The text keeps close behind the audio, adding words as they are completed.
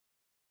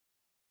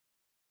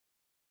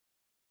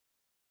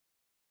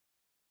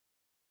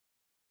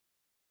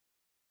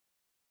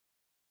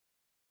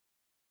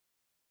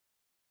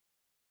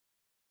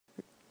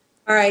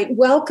All right,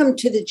 welcome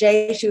to the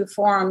Jeju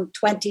Forum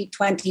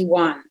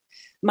 2021.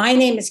 My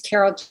name is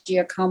Carol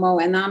Giacomo,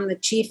 and I'm the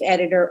chief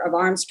editor of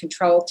Arms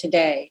Control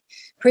Today.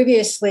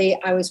 Previously,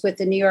 I was with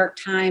the New York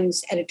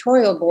Times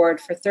editorial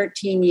board for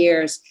 13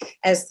 years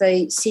as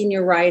the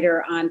senior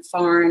writer on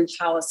foreign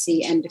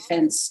policy and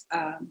defense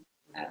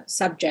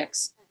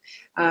subjects.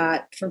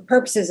 For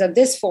purposes of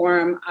this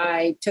forum,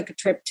 I took a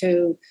trip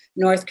to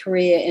North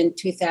Korea in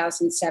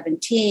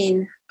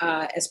 2017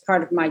 as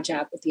part of my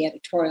job with the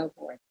editorial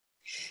board.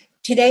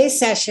 Today's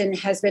session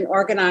has been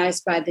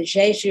organized by the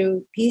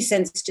Jeju Peace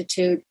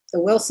Institute, the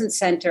Wilson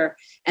Center,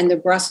 and the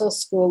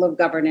Brussels School of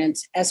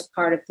Governance as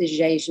part of the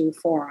Jeju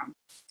Forum.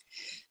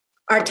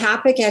 Our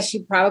topic, as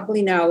you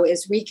probably know,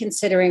 is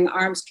reconsidering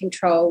arms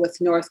control with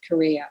North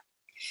Korea.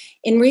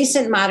 In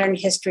recent modern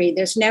history,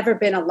 there's never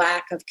been a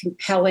lack of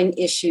compelling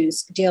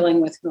issues dealing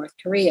with North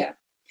Korea.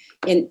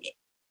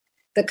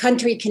 The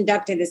country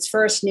conducted its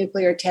first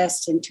nuclear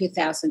tests in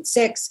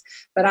 2006,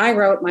 but I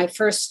wrote my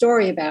first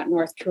story about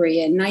North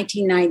Korea in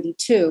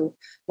 1992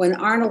 when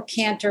Arnold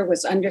Cantor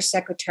was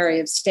Undersecretary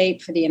of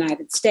State for the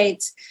United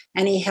States,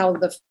 and he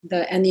held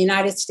the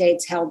United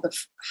States held the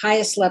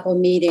highest level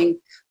meeting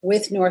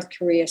with North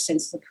Korea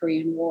since the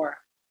Korean War.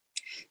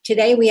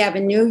 Today, we have a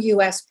new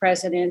U.S.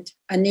 president,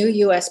 a new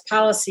U.S.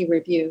 policy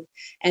review,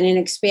 and an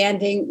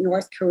expanding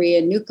North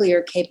Korea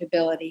nuclear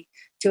capability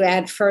to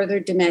add further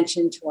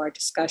dimension to our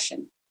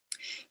discussion.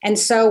 And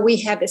so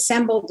we have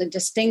assembled a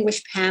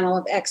distinguished panel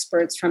of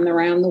experts from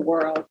around the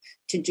world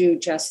to do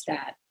just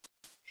that.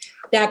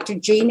 Dr.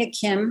 Gina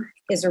Kim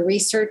is a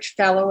research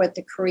fellow at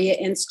the Korea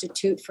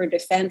Institute for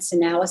Defense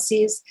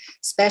Analyses,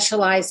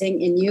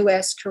 specializing in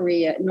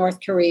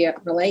U.S.-North Korea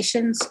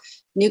relations,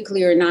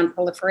 nuclear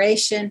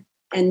nonproliferation,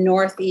 and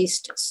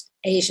Northeast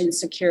Asian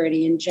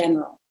security in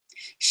general.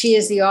 She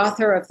is the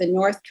author of The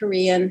North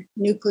Korean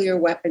Nuclear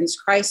Weapons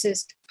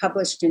Crisis,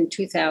 published in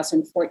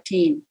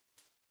 2014.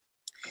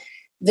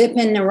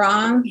 Vipin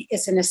Narang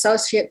is an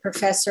associate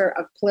professor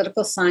of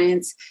political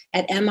science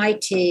at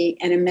MIT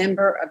and a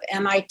member of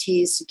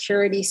MIT's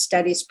Security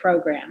Studies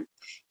program.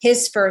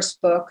 His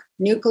first book,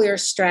 Nuclear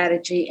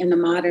Strategy in the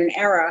Modern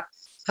Era,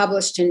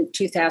 published in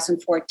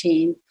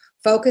 2014,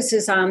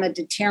 focuses on the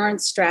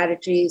deterrent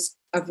strategies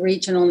of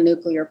regional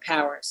nuclear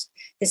powers.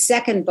 His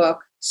second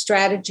book,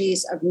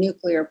 Strategies of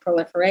Nuclear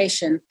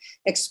Proliferation,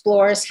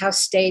 explores how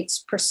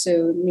states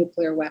pursue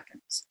nuclear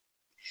weapons.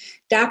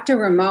 Dr.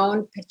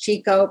 Ramon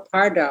Pacheco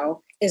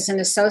Pardo is an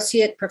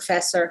associate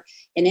professor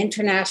in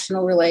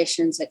international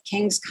relations at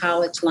King's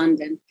College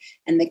London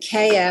and the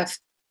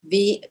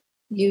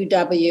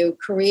KFVUW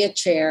Korea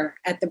Chair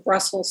at the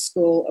Brussels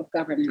School of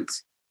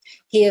Governance.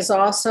 He is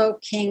also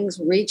King's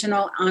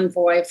regional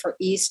envoy for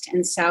East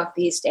and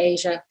Southeast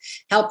Asia,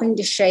 helping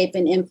to shape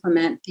and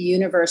implement the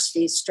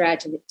university's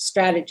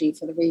strategy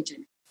for the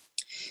region.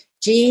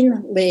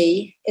 Jean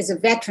Lee is a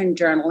veteran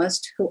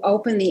journalist who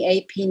opened the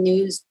AP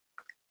News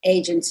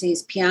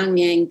Agency's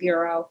Pyongyang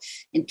Bureau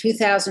in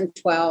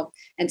 2012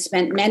 and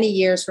spent many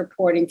years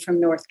reporting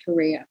from North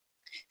Korea.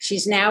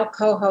 She's now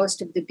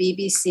co-host of the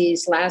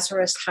BBC's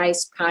Lazarus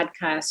Heist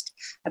podcast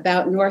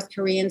about North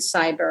Korean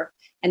cyber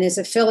and is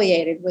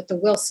affiliated with the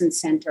Wilson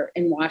Center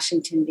in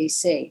Washington,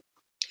 D.C.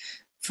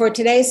 For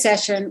today's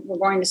session, we're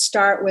going to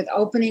start with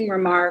opening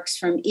remarks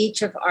from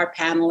each of our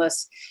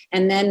panelists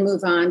and then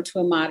move on to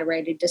a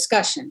moderated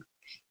discussion.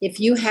 If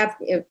you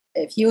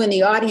in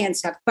the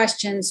audience have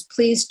questions,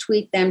 please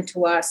tweet them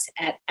to us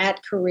at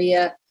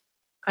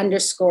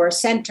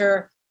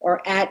Korea_Center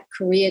or at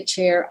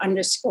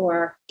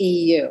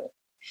KoreaChair_EU.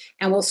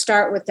 And we'll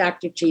start with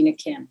Dr. Gina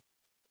Kim.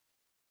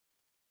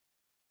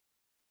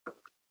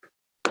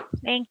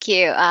 Thank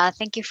you.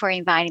 Thank you for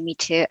inviting me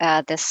to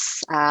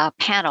this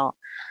panel.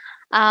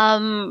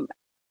 In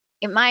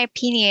my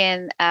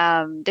opinion,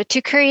 the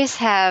two Koreas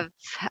have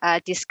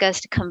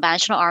discussed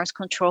conventional arms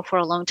control for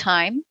a long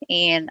time.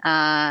 And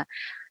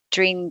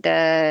during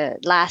the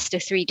last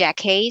 3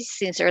 decades,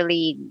 since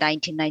early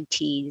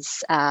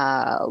 1990s,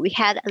 we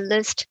had at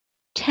least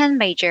 10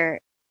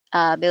 major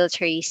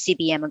military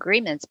CBM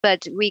agreements,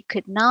 but we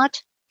could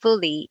not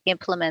fully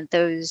implement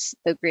those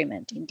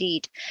agreements,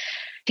 indeed,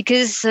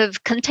 because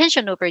of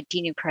contention over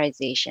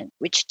denuclearization,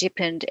 which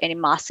deepened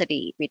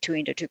animosity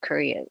between the two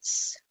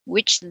Koreas,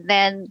 which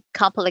then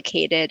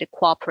complicated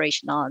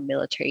cooperation on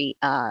military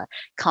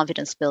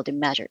confidence-building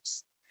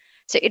measures.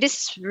 So it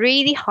is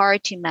really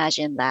hard to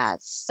imagine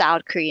that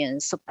South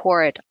Koreans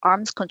support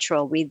arms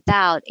control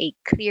without a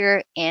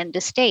clear end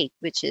state,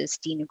 which is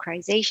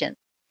denuclearization.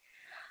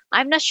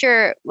 I'm not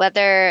sure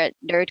whether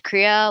North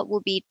Korea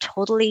will be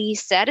totally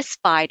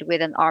satisfied with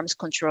an arms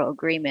control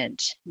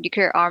agreement.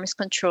 Nuclear arms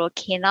control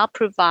cannot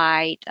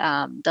provide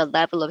the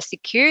level of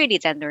security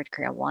that North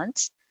Korea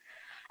wants.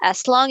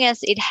 As long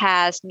as it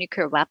has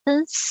nuclear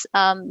weapons,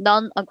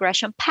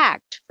 non-aggression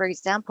pact, for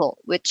example,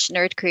 which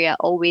North Korea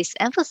always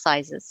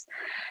emphasizes,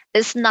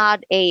 is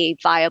not a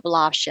viable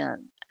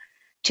option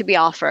to be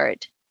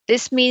offered.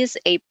 This means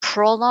a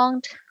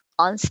prolonged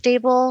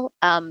unstable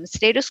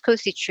status quo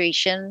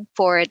situation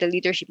for the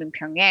leadership in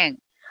Pyongyang.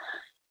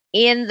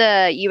 In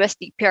the US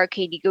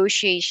DPRK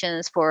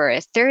negotiations for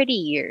 30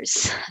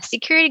 years,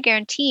 security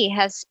guarantee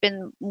has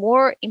been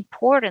more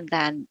important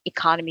than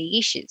economy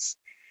issues.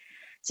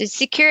 So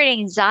security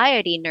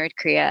anxiety in North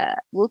Korea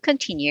will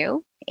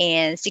continue,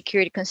 and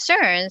security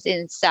concerns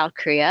in South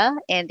Korea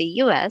and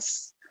the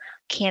US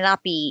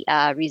cannot be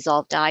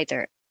resolved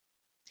either.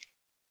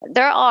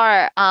 There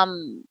are,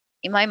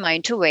 in my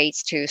mind, two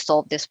ways to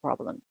solve this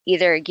problem: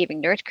 either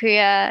giving North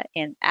Korea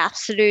an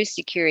absolute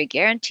security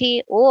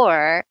guarantee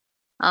or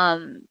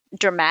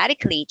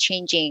dramatically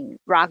changing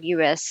ROC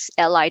US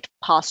allied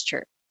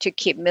posture to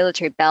keep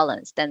military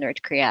balance that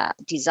North Korea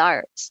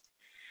desires.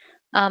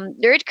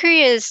 North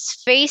Korea's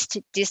faced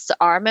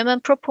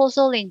disarmament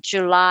proposal in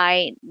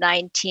July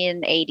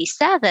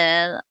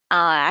 1987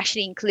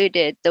 actually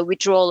included the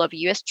withdrawal of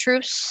US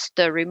troops,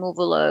 the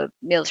removal of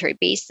military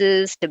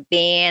bases, the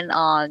ban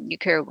on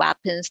nuclear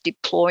weapons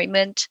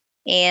deployment,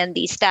 and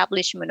the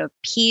establishment of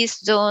peace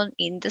zone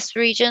in this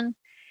region.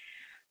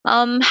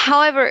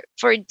 However,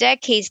 for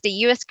decades, the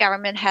US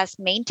government has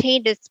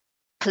maintained its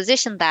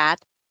position that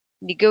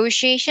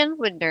negotiation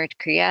with North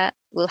Korea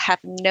will have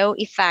no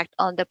effect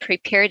on the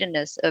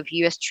preparedness of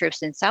US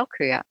troops in South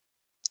Korea.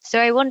 So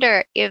I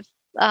wonder if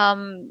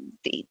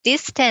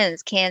this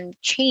stance can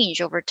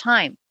change over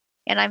time.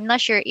 And I'm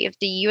not sure if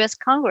the US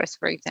Congress,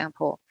 for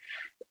example,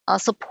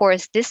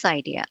 supports this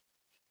idea.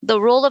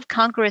 The role of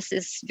Congress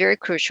is very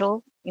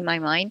crucial in my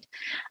mind.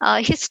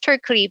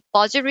 Historically,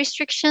 budget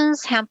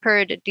restrictions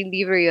hampered the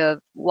delivery of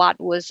what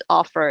was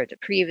offered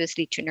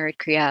previously to North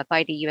Korea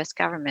by the US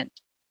government.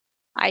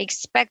 I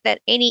expect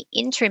that any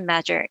interim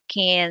measure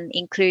can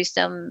include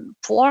some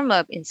form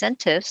of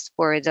incentives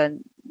for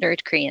the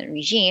North Korean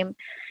regime.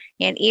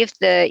 And if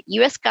the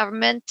US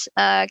government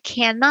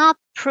cannot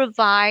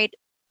provide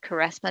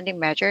corresponding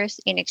measures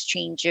in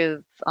exchange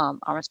of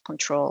arms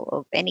control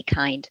of any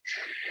kind,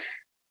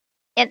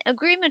 an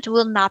agreement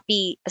will not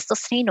be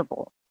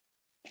sustainable.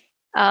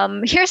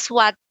 Here's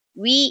what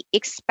we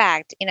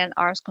expect in an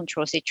arms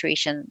control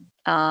situation.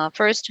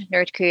 First,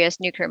 North Korea's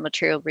nuclear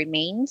material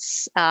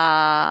remains.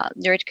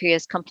 North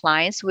Korea's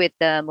compliance with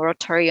the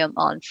moratorium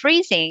on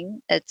freezing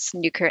its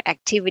nuclear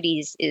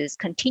activities is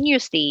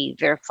continuously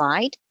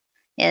verified.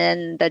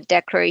 And the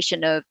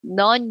declaration of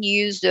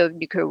non-use of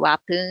nuclear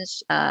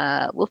weapons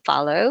will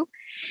follow.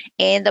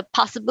 And the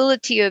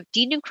possibility of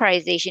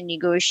denuclearization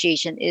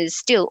negotiation is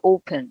still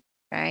open,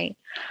 right?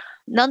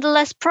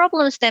 Nonetheless,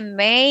 problems that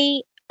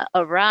may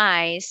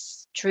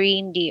arise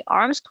during the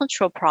arms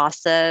control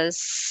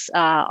process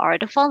are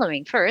the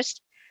following.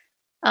 First,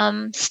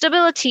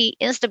 stability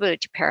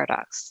instability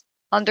paradox.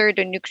 Under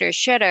the nuclear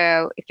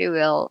shadow, if you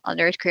will,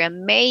 North Korea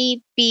may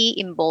be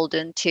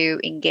emboldened to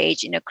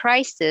engage in a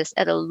crisis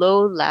at a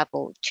low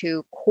level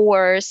to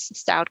coerce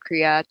South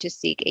Korea to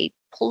seek a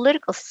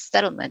political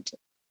settlement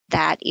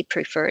that it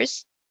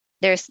prefers.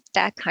 There's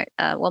that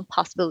one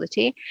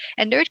possibility.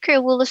 And North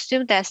Korea will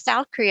assume that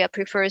South Korea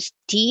prefers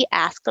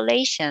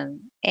de-escalation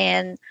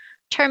and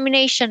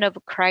termination of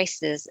a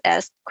crisis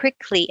as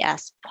quickly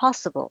as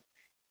possible.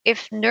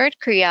 If North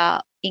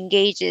Korea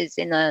engages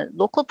in a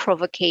local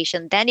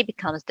provocation, then it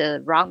becomes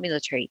the ROC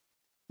military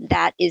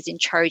that is in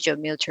charge of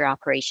military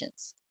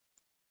operations.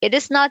 It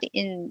is not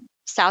in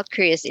South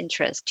Korea's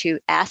interest to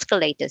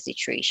escalate the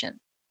situation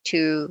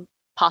to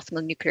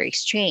possible nuclear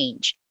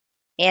exchange.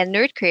 And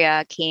North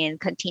Korea can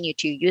continue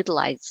to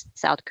utilize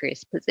South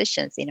Korea's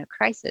positions in a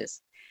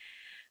crisis.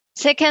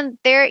 Second,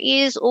 there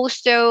is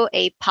also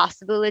a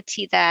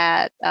possibility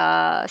that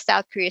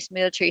South Korea's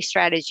military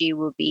strategy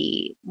will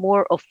be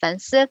more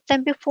offensive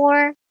than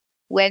before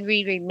when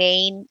we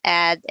remain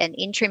at an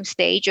interim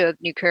stage of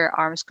nuclear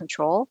arms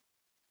control.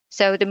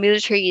 So the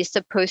military is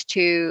supposed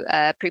to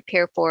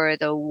prepare for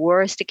the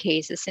worst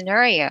case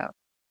scenario.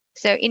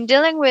 So in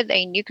dealing with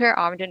a nuclear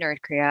armed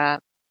North Korea,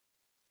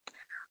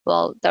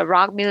 well, the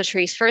ROC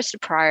military's first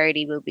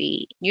priority will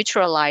be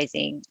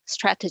neutralizing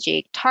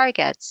strategic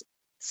targets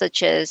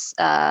such as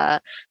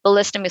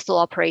ballistic missile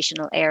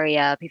operational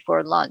area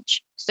before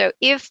launch. So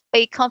if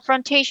a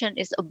confrontation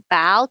is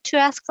about to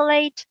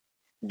escalate,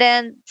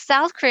 then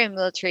South Korean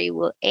military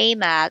will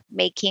aim at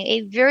making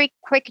a very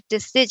quick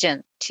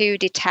decision to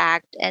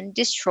detect and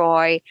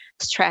destroy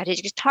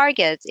strategic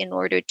targets in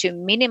order to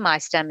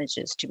minimize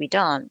damages to be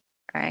done,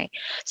 right?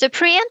 So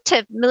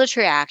preemptive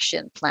military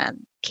action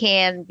plan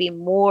can be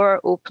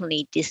more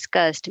openly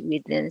discussed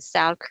within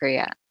South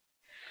Korea.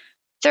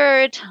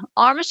 Third,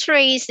 arms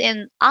race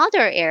in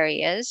other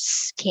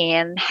areas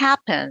can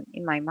happen,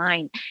 in my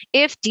mind.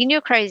 If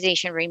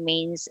denuclearization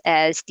remains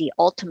as the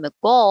ultimate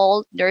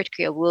goal, North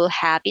Korea will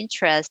have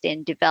interest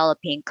in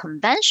developing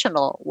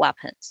conventional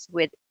weapons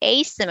with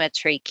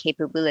asymmetric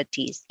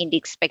capabilities in the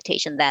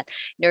expectation that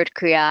North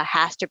Korea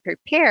has to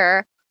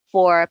prepare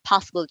for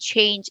possible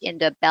change in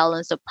the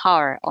balance of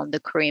power on the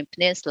Korean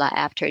Peninsula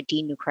after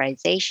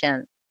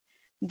denuclearization.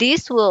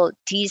 This will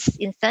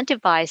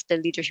disincentivize the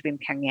leadership in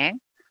Pyongyang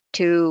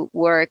to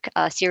work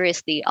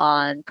seriously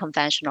on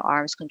conventional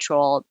arms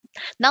control.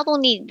 Not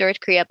only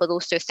North Korea, but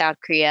also South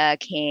Korea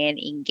can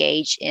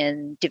engage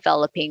in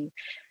developing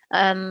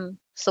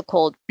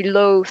so-called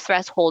below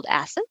threshold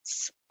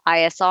assets,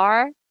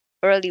 ISR,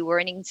 early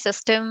warning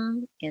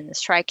system, and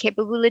strike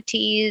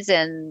capabilities,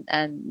 and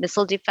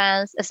missile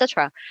defense,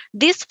 etc.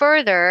 This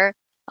further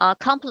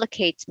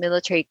complicates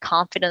military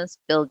confidence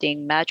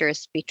building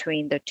measures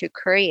between the two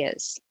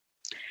Koreas.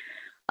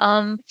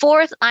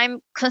 Fourth,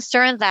 I'm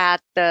concerned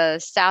that the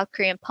South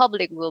Korean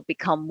public will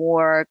become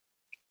more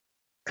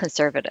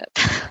conservative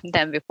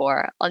than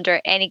before.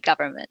 Under any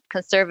government,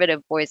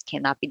 conservative voice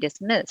cannot be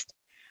dismissed.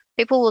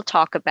 People will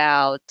talk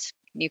about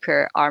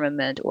nuclear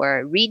armament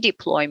or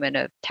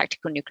redeployment of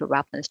tactical nuclear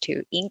weapons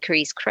to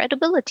increase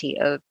credibility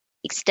of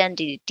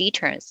extended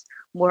deterrence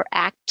more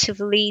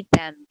actively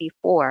than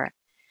before.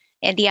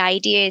 And the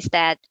idea is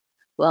that,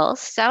 well,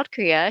 South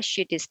Korea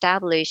should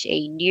establish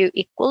a new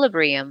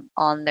equilibrium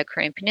on the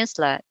Korean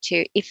Peninsula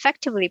to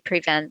effectively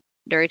prevent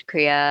North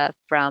Korea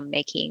from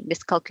making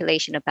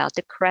miscalculation about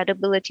the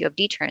credibility of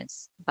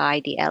deterrence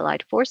by the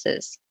Allied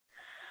forces.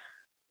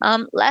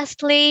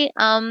 Lastly,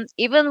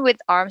 even with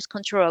arms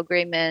control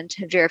agreement,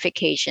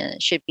 verification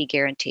should be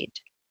guaranteed.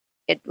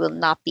 It will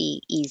not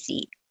be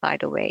easy, by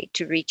the way,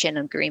 to reach an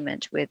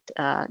agreement with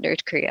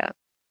North Korea.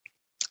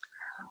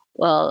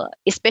 Well,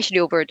 especially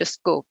over the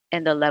scope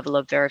and the level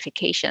of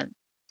verification.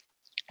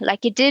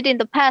 Like it did in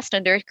the past,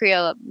 North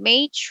Korea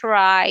may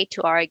try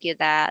to argue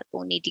that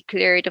only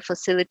declared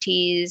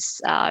facilities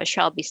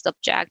shall be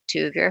subject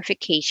to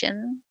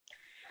verification.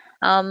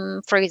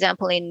 For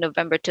example, in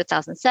November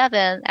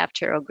 2007,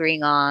 after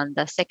agreeing on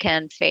the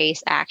second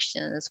phase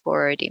actions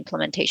for the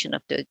implementation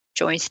of the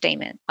joint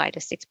statement by the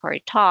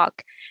six-party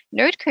talk,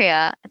 North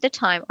Korea at the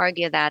time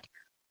argued that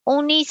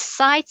only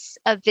sites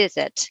of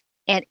visit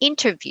and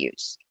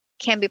interviews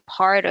can be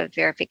part of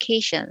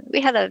verification.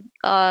 We had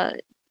a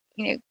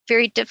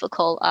very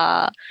difficult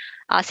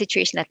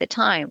situation at the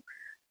time.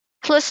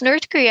 Plus,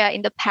 North Korea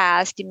in the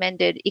past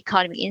demanded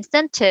economic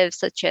incentives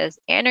such as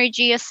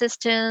energy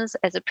assistance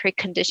as a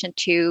precondition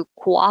to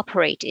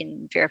cooperate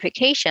in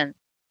verification.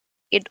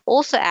 It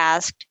also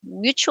asked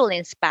mutual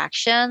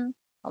inspection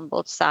on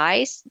both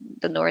sides,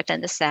 the North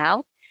and the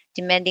South,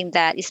 demanding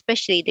that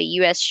especially the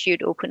U.S.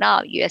 should open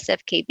up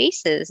USFK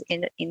bases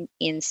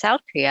in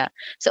South Korea.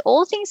 So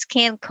all things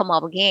can come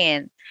up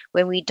again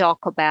when we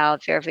talk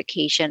about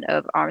verification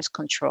of arms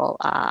control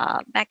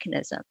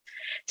mechanism.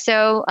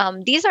 So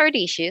these are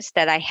the issues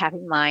that I have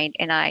in mind,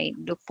 and I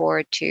look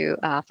forward to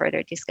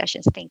further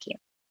discussions. Thank you.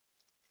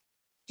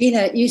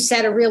 Gina, you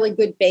set a really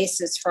good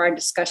basis for our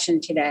discussion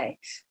today.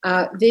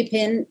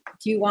 Vipin,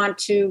 do you want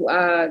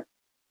to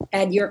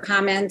add your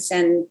comments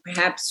and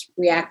perhaps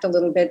react a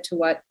little bit to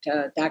what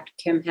Dr.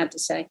 Kim had to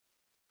say?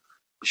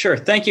 Sure.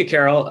 Thank you,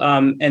 Carol.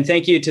 And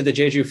thank you to the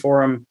Jeju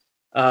Forum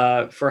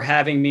for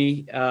having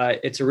me.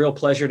 It's a real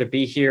pleasure to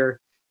be here.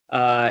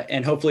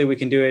 And hopefully we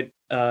can do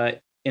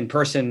it in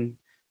person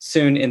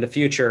soon in the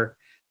future.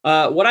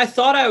 What I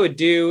thought I would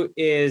do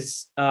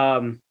is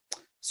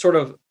sort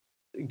of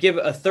give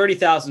a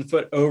 30,000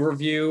 foot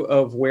overview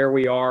of where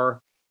we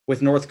are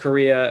with North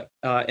Korea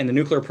in the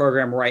nuclear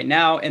program right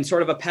now, and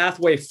sort of a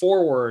pathway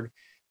forward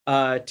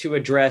to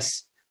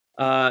address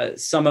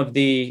some of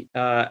the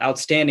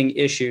outstanding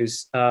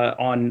issues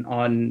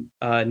on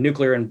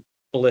nuclear and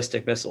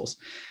ballistic missiles.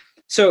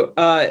 So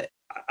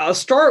I'll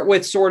start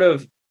with sort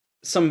of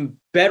some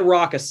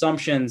bedrock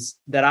assumptions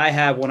that I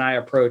have when I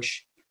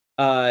approach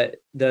the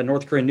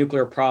North Korean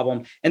nuclear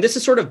problem. And this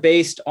is sort of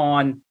based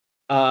on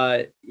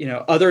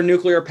other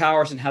nuclear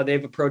powers and how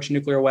they've approached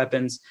nuclear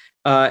weapons,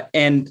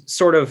 and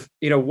sort of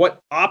what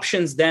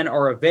options then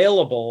are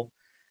available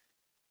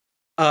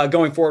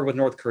going forward with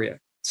North Korea.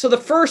 So the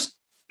first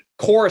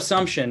core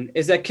assumption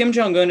is that Kim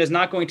Jong-un is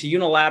not going to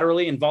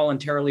unilaterally and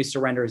voluntarily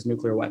surrender his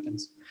nuclear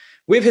weapons.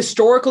 We've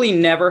historically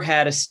never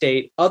had a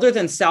state other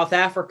than South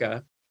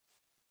Africa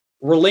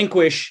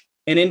relinquish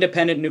an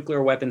independent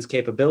nuclear weapons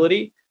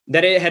capability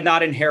that it had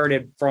not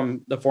inherited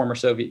from the former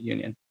Soviet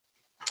Union.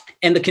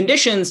 And the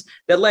conditions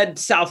that led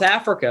South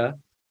Africa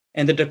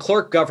and the de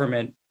Klerk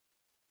government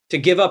to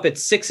give up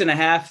its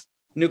 6.5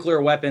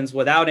 nuclear weapons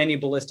without any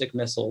ballistic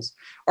missiles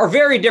are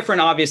very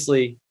different,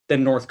 obviously,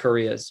 than North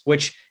Korea's,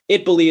 which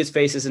it believes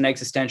faces an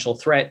existential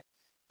threat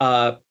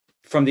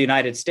from the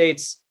United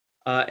States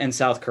and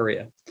South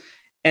Korea.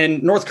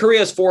 And North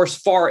Korea's force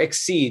far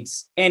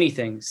exceeds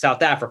anything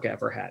South Africa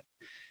ever had.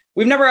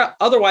 We've never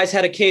otherwise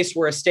had a case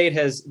where a state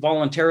has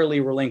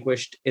voluntarily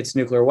relinquished its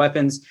nuclear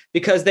weapons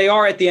because they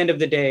are, at the end of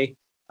the day,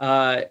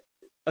 a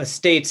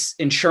state's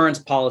insurance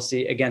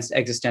policy against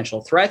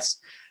existential threats.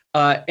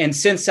 And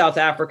since South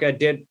Africa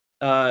did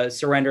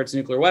surrender its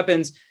nuclear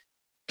weapons,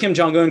 Kim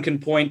Jong-un can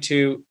point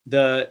to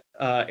the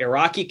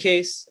Iraqi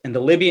case and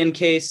the Libyan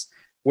case,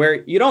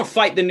 where you don't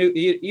fight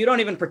you don't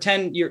even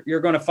pretend you're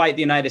going to fight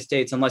the United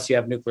States unless you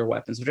have nuclear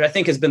weapons, which I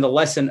think has been the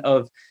lesson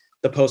of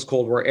the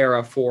post-Cold War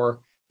era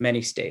for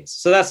many states.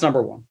 So that's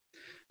number one.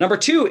 Number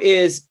two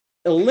is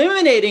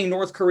eliminating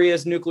North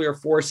Korea's nuclear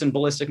force and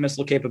ballistic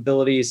missile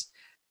capabilities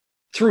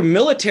through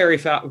military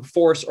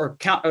force or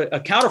a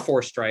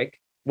counterforce strike,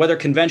 whether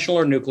conventional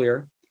or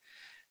nuclear,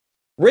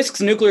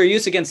 risks nuclear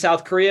use against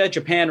South Korea,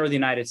 Japan, or the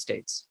United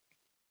States.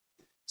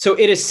 So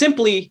it is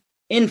simply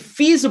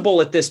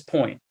infeasible at this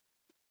point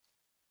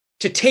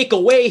to take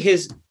away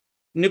his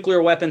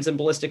nuclear weapons and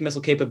ballistic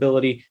missile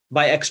capability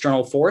by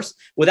external force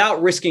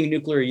without risking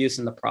nuclear use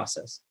in the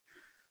process.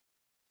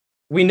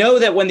 We know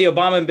that when the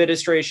Obama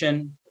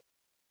administration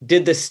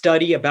did this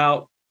study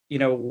about,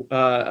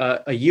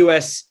 a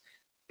U.S.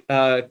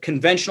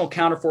 Conventional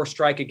counterforce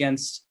strike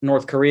against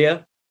North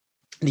Korea,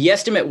 the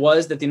estimate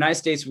was that the United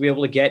States would be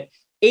able to get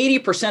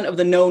 80% of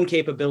the known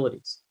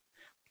capabilities.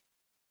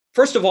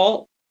 First of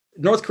all,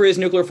 North Korea's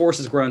nuclear force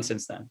has grown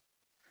since then.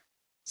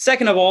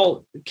 Second of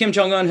all, Kim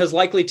Jong-un has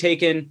likely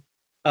taken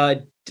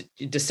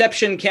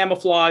deception,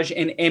 camouflage,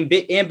 and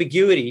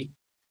ambiguity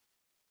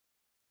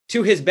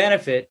to his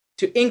benefit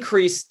to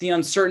increase the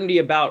uncertainty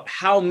about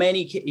how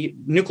many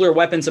nuclear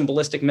weapons and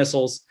ballistic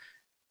missiles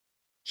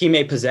he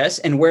may possess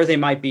and where they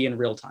might be in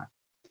real time.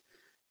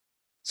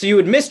 So you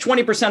would miss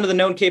 20% of the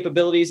known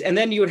capabilities, and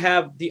then you would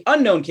have the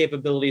unknown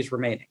capabilities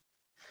remaining.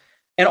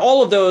 And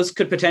all of those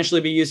could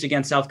potentially be used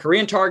against South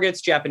Korean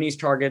targets, Japanese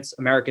targets,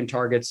 American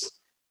targets,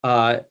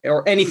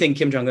 or anything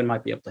Kim Jong-un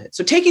might be able to hit.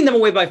 So taking them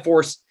away by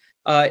force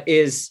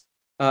is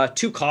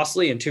too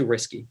costly and too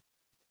risky.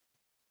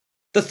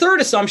 The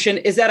third assumption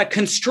is that a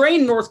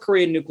constrained North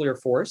Korean nuclear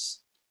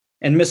force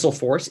and missile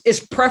force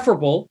is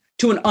preferable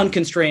to an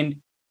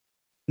unconstrained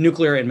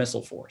nuclear and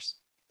missile force.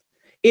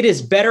 It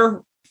is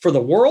better for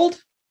the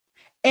world,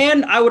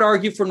 and I would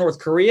argue for North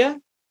Korea,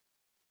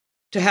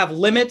 to have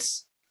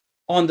limits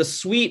on the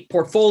suite,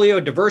 portfolio,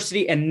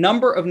 diversity, and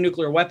number of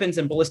nuclear weapons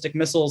and ballistic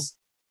missiles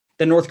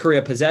that North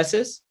Korea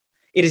possesses.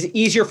 It is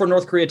easier for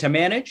North Korea to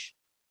manage.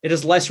 It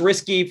is less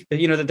risky,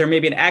 that there may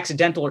be an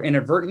accidental or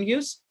inadvertent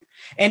use.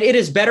 And it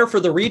is better for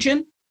the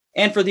region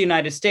and for the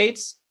United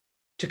States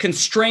to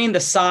constrain the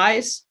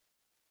size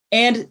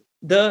and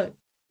the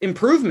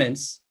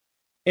improvements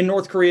in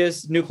North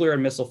Korea's nuclear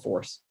and missile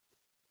force.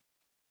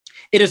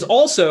 It is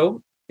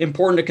also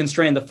important to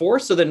constrain the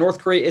force so that North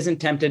Korea isn't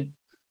tempted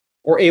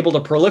or able to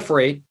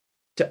proliferate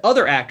to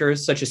other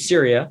actors such as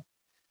Syria,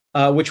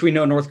 which we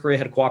know North Korea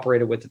had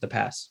cooperated with in the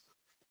past.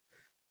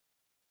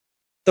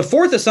 The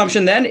fourth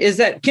assumption then is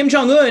that Kim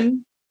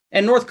Jong-un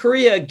and North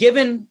Korea,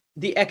 given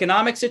the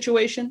economic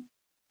situation,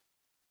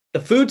 the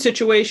food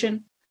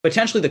situation,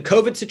 potentially the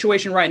COVID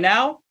situation right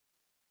now,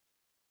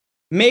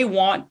 may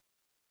want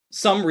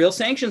some real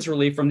sanctions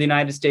relief from the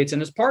United States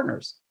and its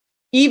partners.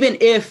 Even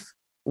if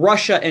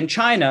Russia and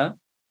China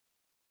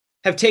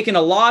have taken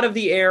a lot of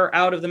the air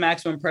out of the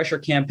maximum pressure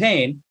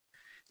campaign,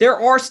 there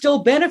are still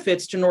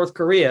benefits to North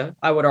Korea,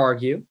 I would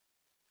argue,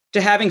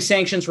 to having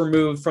sanctions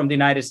removed from the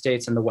United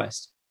States and the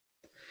West.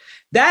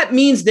 That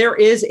means there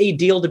is a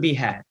deal to be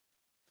had.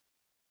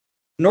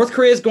 North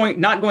Korea is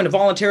not going to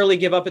voluntarily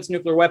give up its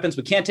nuclear weapons.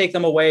 We can't take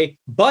them away,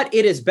 but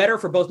it is better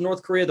for both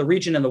North Korea, the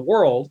region, and the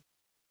world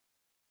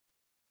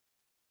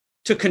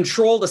to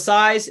control the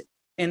size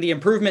and the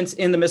improvements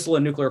in the missile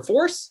and nuclear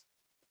force.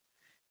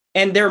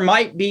 And there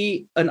might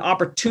be an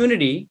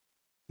opportunity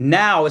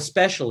now,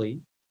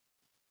 especially,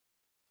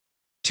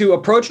 to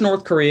approach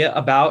North Korea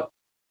about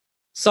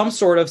some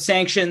sort of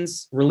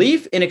sanctions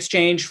relief in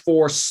exchange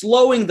for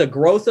slowing the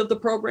growth of the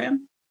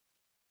program,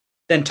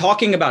 then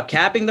talking about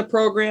capping the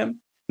program,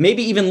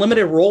 maybe even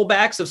limited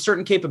rollbacks of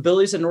certain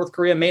capabilities that North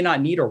Korea may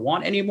not need or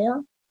want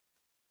anymore.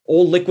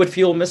 Old liquid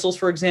fuel missiles,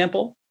 for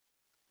example,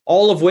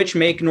 all of which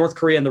make North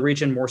Korea and the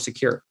region more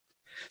secure.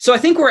 So I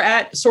think we're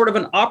at sort of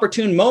an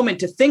opportune moment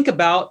to think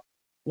about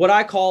what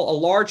I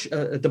call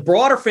the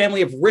broader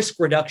family of risk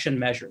reduction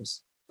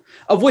measures,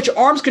 of which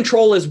arms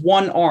control is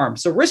one arm.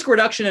 So risk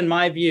reduction, in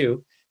my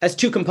view, has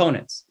two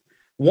components.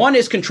 One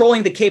is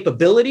controlling the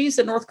capabilities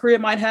that North Korea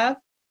might have,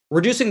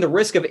 reducing the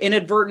risk of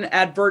inadvertent,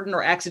 advertent,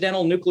 or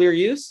accidental nuclear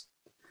use.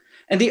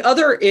 And the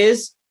other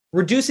is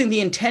reducing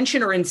the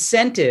intention or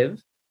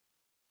incentive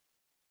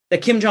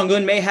that Kim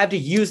Jong-un may have to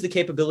use the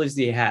capabilities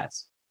that he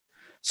has.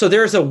 So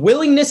there's a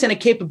willingness and a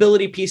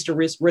capability piece to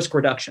risk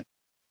reduction.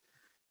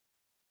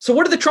 So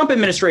what did the Trump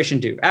administration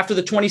do after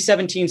the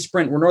 2017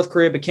 sprint where North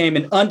Korea became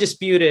an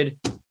undisputed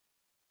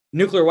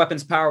nuclear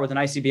weapons power with an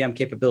ICBM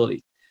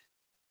capability?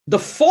 The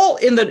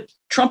fault in the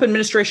Trump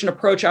administration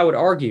approach, I would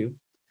argue,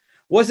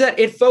 was that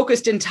it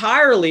focused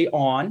entirely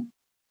on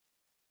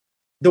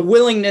the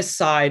willingness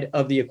side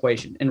of the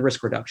equation in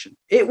risk reduction.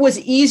 It was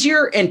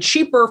easier and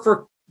cheaper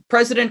for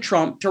President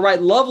Trump to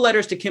write love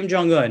letters to Kim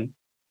Jong-un,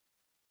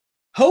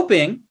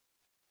 hoping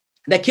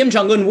that Kim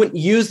Jong-un wouldn't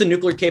use the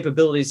nuclear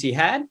capabilities he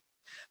had.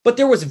 But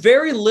there was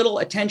very little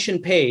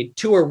attention paid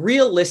to a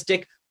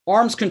realistic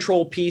arms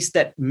control piece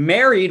that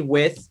married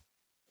with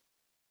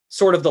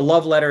sort of the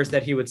love letters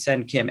that he would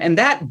send Kim. And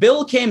that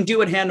bill came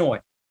due at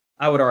Hanoi,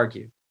 I would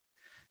argue.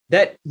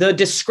 That the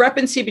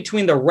discrepancy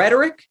between the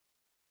rhetoric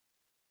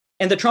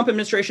and the Trump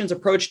administration's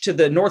approach to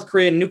the North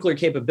Korean nuclear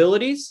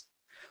capabilities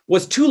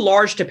was too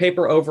large to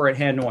paper over at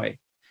Hanoi,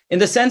 in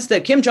the sense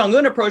that Kim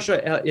Jong-un arrived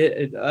at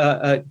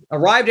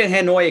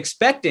Hanoi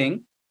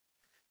expecting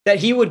that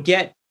he would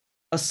get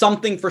a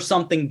something for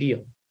something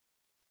deal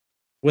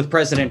with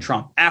President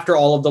Trump after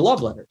all of the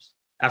love letters.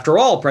 After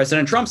all,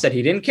 President Trump said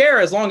he didn't care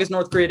as long as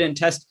North Korea didn't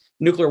test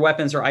nuclear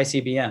weapons or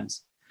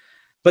ICBMs.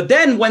 But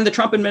then when the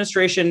Trump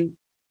administration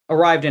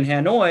arrived in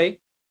Hanoi,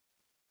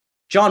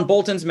 John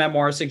Bolton's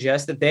memoir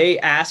suggests that they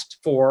asked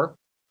for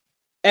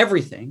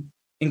everything,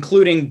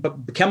 including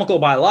chemical,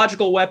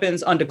 biological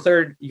weapons,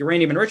 undeclared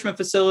uranium enrichment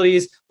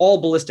facilities, all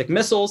ballistic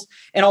missiles.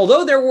 And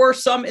although there were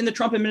some in the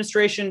Trump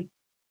administration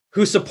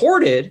who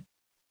supported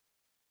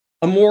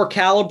a more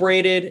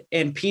calibrated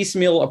and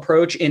piecemeal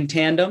approach in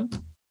tandem,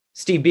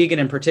 Steve Biegun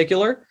in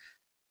particular,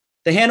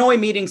 the Hanoi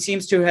meeting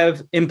seems to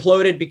have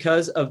imploded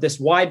because of this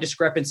wide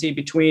discrepancy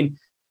between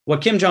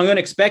what Kim Jong-un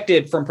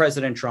expected from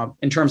President Trump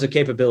in terms of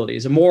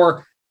capabilities, a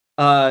more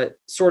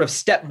sort of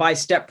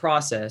step-by-step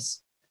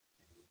process,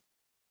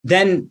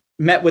 then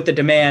met with the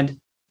demand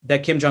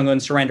that Kim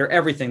Jong-un surrender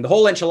everything, the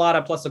whole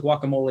enchilada plus the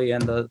guacamole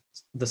and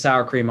the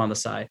sour cream on the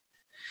side.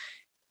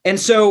 And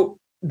so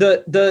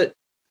the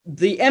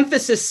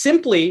emphasis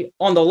simply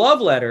on the love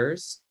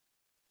letters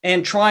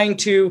and trying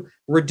to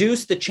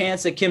reduce the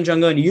chance that Kim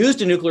Jong-un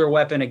used a nuclear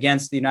weapon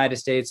against the United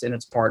States and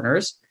its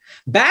partners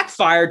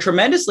backfired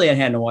tremendously in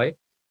Hanoi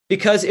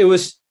because it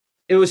was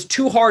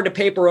too hard to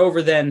paper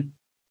over then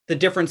the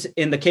difference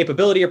in the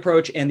capability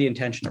approach and the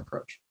intention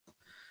approach.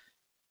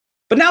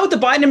 But now with the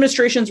Biden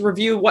administration's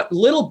review, what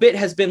little bit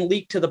has been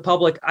leaked to the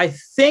public, I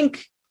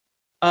think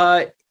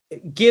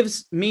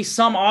gives me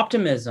some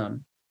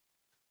optimism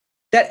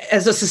that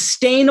as a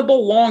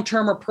sustainable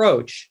long-term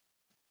approach,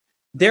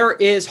 there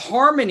is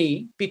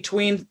harmony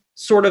between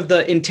sort of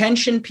the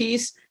intention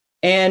piece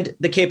and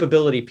the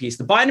capability piece.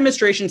 The Biden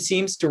administration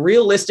seems to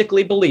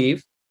realistically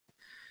believe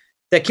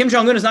that Kim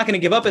Jong-un is not going to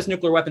give up his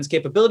nuclear weapons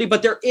capability,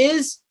 but there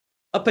is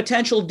a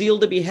potential deal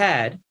to be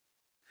had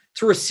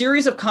through a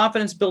series of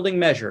confidence-building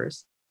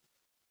measures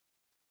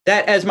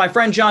that, as my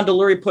friend John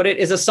Delury put it,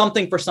 is a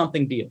something for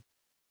something deal.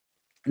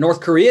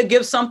 North Korea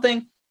gives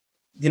something,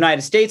 the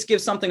United States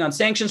gives something on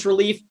sanctions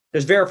relief,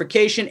 there's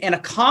verification, and a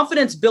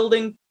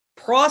confidence-building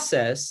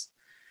process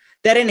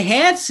that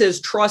enhances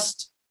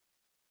trust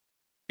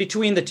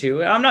between the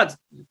two. And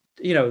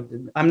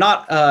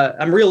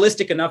I'm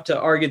realistic enough to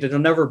argue that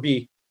there'll never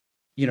be,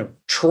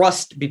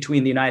 trust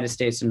between the United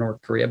States and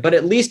North Korea, but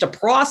at least a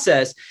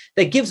process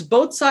that gives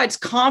both sides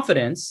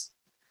confidence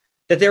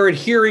that they're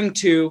adhering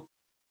to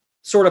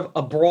sort of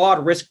a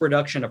broad risk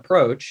reduction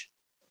approach.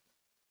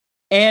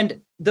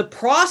 And the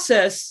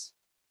process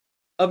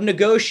of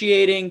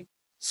negotiating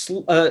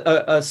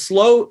a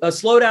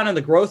slowdown in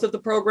the growth of the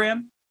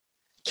program,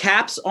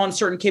 caps on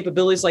certain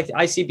capabilities like the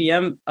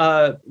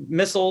ICBM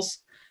missiles,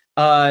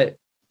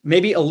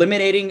 maybe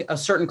eliminating a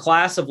certain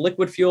class of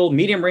liquid fuel,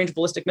 medium range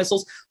ballistic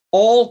missiles,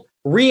 all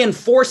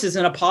reinforces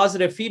in a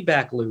positive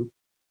feedback loop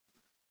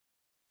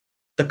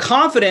the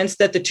confidence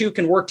that the two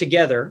can work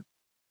together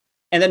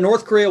and that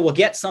North Korea will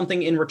get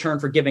something in return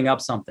for giving up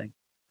something.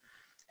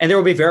 And there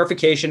will be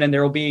verification and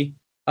there will be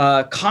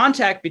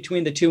contact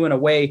between the two in a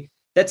way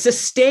that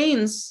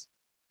sustains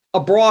a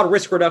broad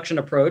risk reduction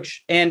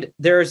approach. And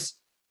there's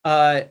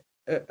a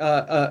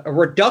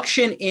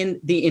reduction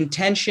in the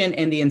intention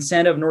and the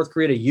incentive of North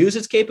Korea to use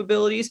its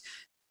capabilities,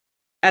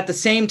 at the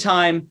same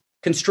time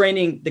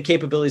constraining the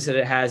capabilities that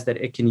it has that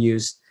it can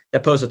use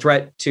that pose a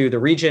threat to the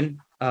region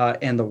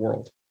and the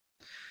world.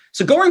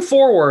 So going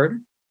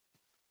forward,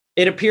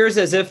 it appears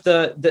as if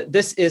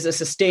this is a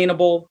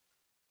sustainable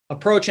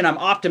approach, and I'm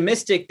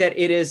optimistic that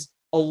it is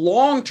a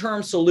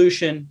long-term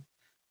solution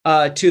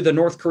to the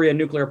North Korea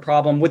nuclear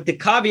problem, with the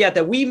caveat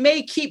that we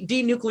may keep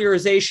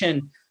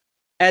denuclearization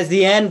as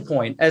the end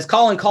point. As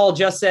Colin Kahl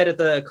just said at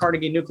the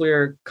Carnegie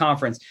Nuclear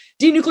Conference,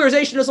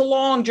 denuclearization is a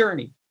long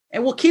journey,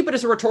 and we'll keep it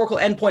as a rhetorical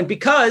endpoint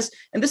because,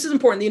 and this is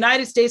important, the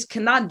United States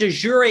cannot de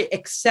jure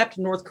accept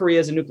North Korea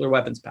as a nuclear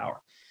weapons power.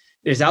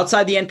 It is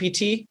outside the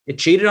NPT. It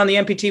cheated on the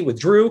NPT,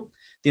 withdrew.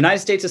 The United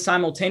States is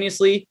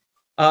simultaneously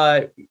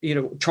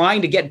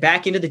trying to get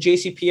back into the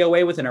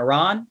JCPOA with an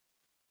Iran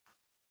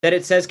that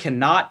it says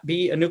cannot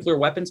be a nuclear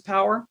weapons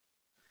power.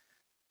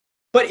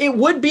 But it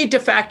would be de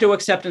facto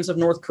acceptance of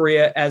North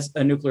Korea as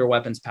a nuclear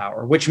weapons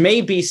power, which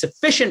may be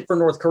sufficient for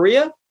North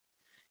Korea,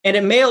 and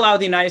it may allow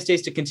the United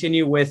States to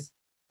continue with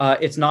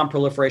its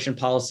non-proliferation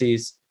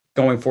policies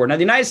going forward. Now,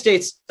 the United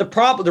States,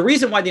 the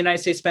reason why the United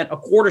States spent a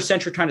quarter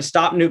century trying to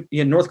stop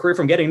North Korea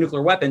from getting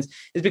nuclear weapons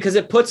is because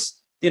it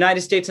puts the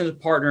United States and its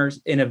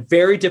partners in a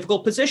very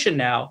difficult position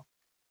now,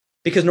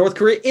 because North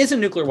Korea is a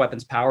nuclear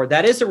weapons power.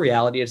 That is a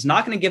reality. It's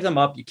not going to give them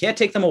up. You can't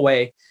take them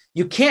away.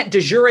 You can't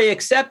de jure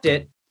accept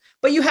it,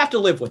 but you have to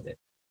live with it.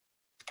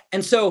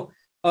 And so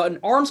an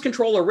arms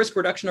control or risk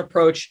reduction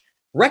approach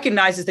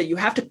recognizes that you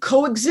have to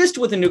coexist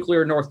with a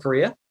nuclear North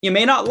Korea. You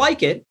may not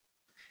like it,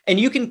 and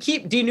you can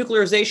keep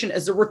denuclearization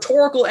as a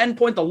rhetorical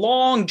endpoint, the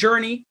long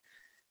journey,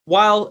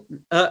 while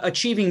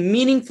achieving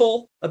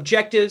meaningful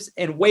objectives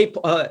and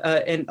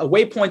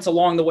waypoints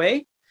along the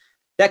way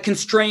that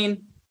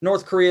constrain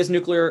North Korea's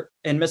nuclear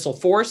and missile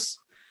force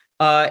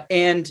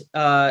and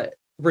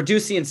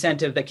reduce the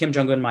incentive that Kim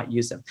Jong-un might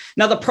use them.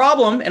 Now, the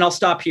problem, and I'll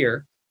stop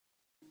here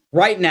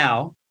right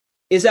now,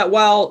 is that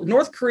while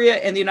North Korea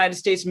and the United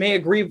States may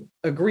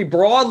agree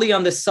broadly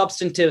on this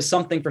substantive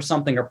something for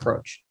something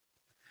approach,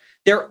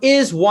 there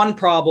is one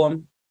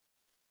problem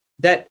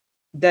that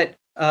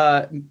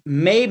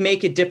may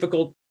make it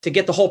difficult to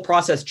get the whole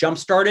process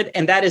jump-started,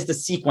 and that is the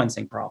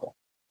sequencing problem.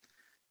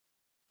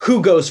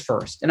 Who goes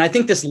first? And I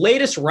think this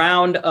latest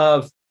round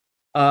of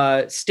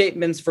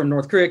statements from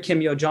North Korea,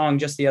 Kim Yo-jong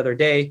just the other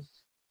day,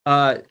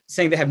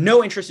 saying they have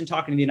no interest in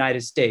talking to the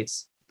United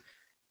States,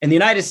 and the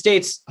United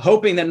States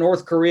hoping that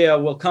North Korea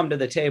will come to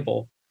the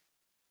table,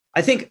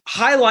 I think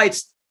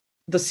highlights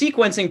the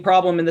sequencing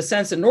problem in the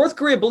sense that North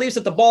Korea believes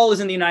that the ball is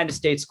in the United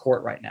States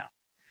court right now,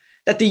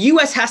 that the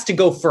US has to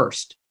go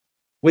first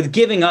with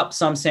giving up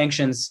some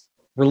sanctions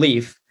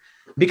relief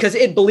because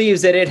it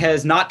believes that it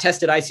has not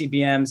tested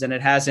ICBMs and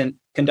it hasn't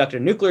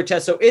conducted a nuclear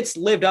test. So it's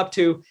lived up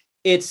to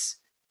its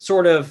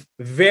sort of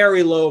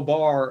very low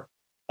bar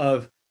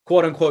of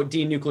quote unquote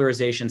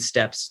denuclearization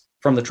steps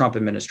from the Trump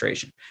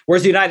administration.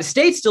 Whereas the United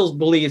States still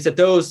believes that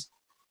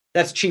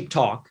that's cheap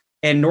talk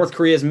and North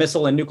Korea's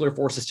missile and nuclear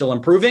force is still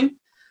improving.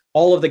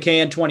 All of the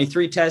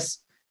KN-23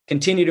 tests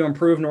continue to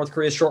improve North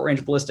Korea's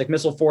short-range ballistic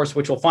missile force,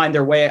 which will find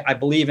their way, I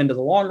believe, into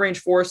the long-range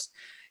force.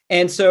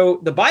 And so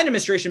the Biden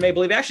administration may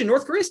believe actually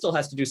North Korea still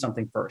has to do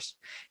something first.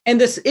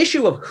 And this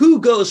issue of who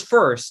goes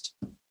first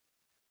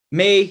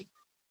may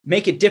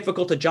make it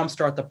difficult to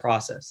jumpstart the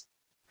process.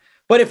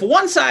 But if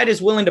one side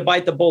is willing to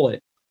bite the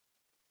bullet,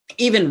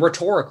 even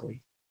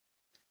rhetorically,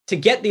 to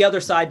get the other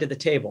side to the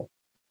table,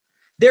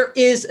 there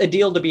is a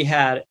deal to be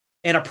had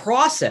and a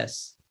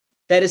process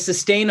that is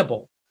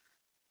sustainable,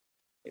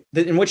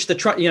 in which the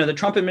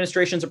Trump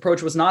administration's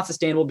approach was not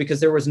sustainable because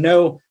there was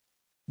no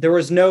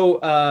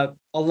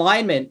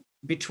alignment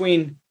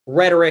between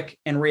rhetoric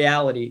and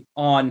reality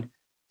on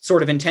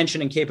sort of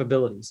intention and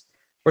capabilities.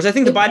 Whereas I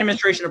think the Biden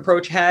administration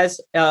approach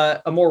has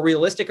a more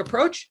realistic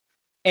approach.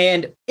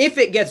 And if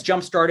it gets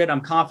jump-started,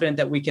 I'm confident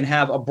that we can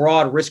have a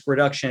broad risk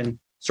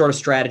reduction sort of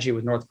strategy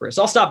with North Korea.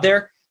 So I'll stop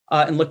there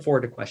and look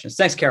forward to questions.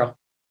 Thanks, Carol.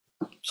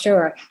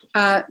 Sure.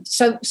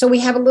 So we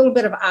have a little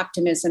bit of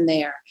optimism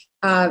there.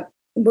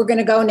 We're going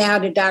to go now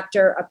to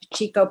Dr.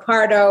 Pacheco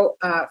Pardo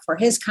for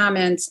his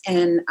comments.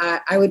 And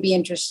I would be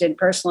interested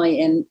personally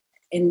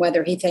in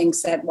whether he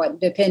thinks that what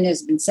Vipin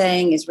has been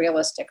saying is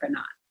realistic or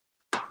not.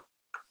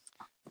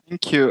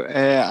 Thank you.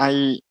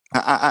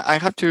 I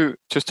have to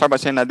start by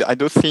saying that I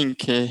do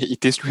think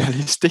it is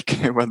realistic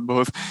what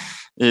both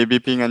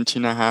Vipin and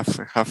China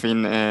have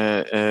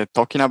been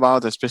talking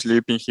about, especially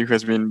Vipin. He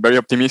has been very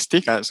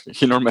optimistic, as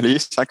he normally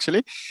is,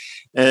 actually.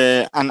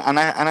 I'm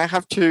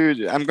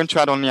going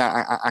to add only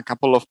a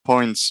couple of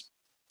points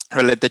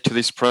related to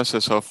this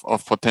process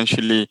of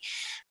potentially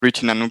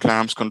reaching a nuclear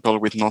arms control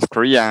with North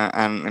Korea,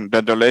 and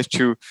that relates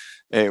to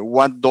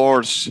what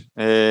doors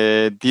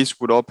this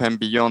would open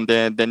beyond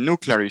the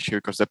nuclear issue,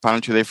 because the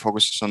panel today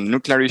focuses on the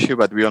nuclear issue,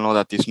 but we all know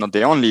that it's not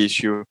the only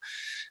issue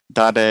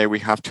that we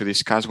have to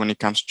discuss when it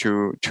comes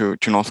to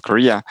North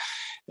Korea.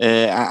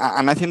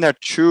 And I think there are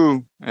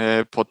two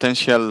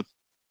potential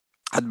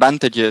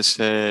advantages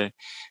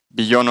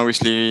beyond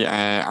obviously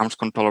arms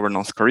control over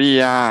North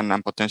Korea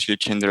and potentially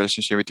change the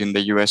relationship between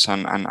the US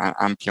and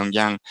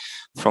Pyongyang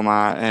from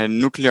a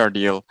nuclear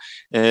deal.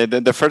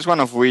 The first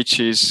one of which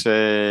is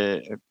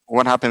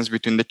what happens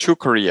between the two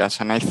Koreas.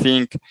 And I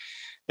think,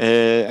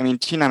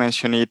 China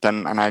mentioned it,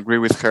 and I agree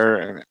with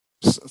her.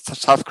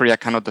 South Korea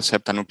cannot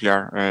accept a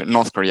nuclear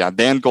North Korea.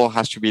 The end goal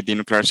has to be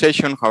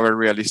denuclearization, however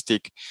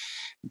realistic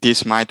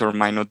this might or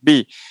might not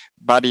be.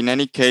 But in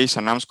any case,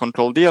 an arms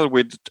control deal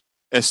would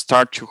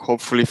start to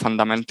hopefully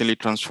fundamentally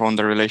transform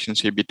the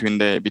relationship between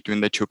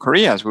the two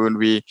Koreas. We will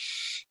be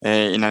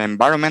in an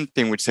environment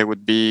in which there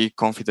would be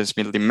confidence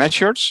building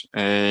measures,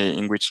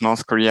 in which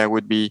North Korea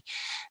would be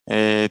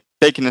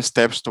taking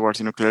steps towards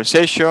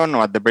denuclearization,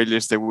 or at the very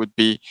least there would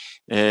be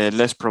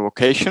less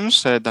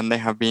provocations than they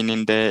have been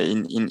in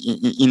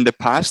the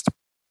past,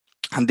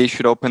 and this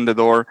should open the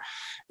door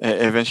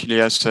eventually,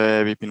 as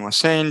Vipin was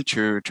saying,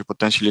 to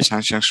potentially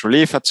sanctions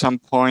relief at some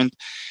point.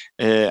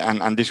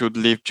 And this would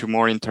lead to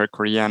more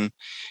inter-Korean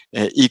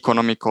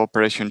economic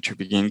cooperation to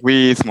begin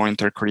with, more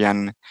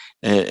inter-Korean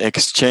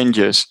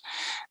exchanges.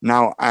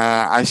 Now,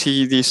 I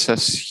see this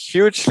as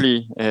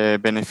hugely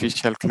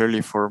beneficial, clearly,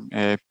 for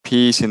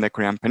peace in the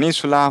Korean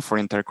Peninsula, for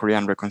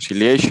inter-Korean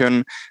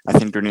reconciliation. I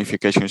think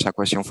reunification is a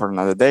question for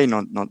another day,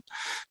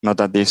 not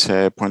at this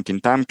point in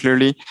time,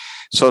 clearly.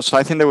 So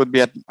I think there would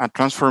be a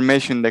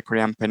transformation in the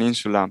Korean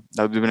Peninsula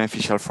that would be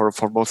beneficial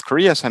for both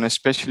Koreas, and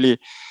especially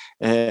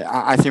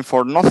I think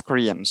for North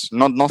Koreans,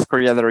 not North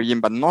Korea the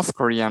regime, but North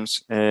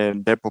Koreans,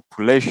 their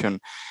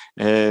population.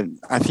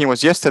 I think it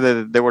was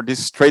yesterday there were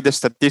these trade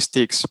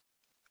statistics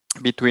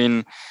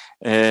between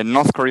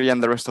North Korea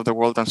and the rest of the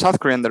world and South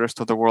Korea and the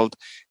rest of the world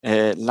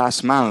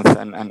last month.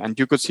 And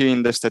you could see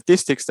in the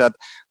statistics that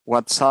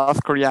what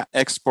South Korea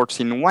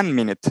exports in 1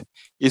 minute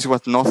is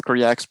what North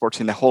Korea exports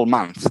in the whole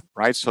month,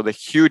 right? So the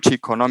huge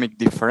economic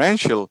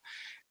differential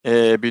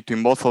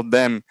between both of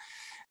them,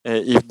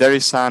 if there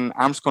is an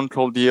arms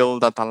control deal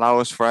that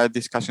allows for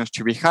discussions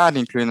to be had,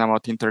 including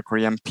about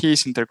inter-Korean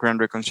peace, inter-Korean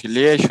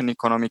reconciliation,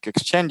 economic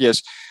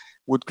exchanges,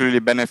 would clearly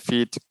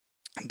benefit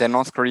the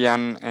North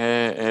Korean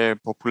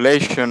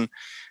population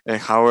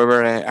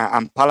however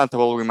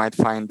unpalatable we might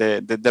find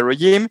the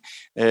regime,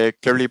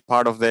 clearly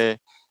part of the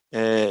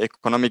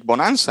economic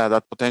bonanza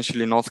that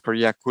potentially North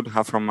Korea could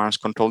have from arms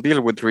control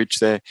deal would reach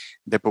the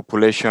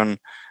population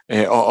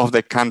of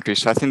the country.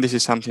 So I think this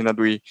is something that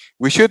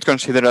we should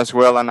consider as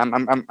well. And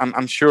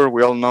I'm sure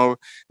we all know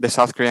the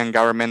South Korean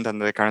government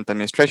and the current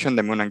administration,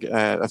 the Moon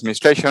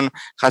administration,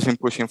 has been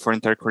pushing for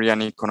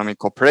inter-Korean economic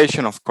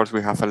cooperation. Of course,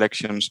 we have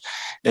elections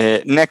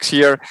next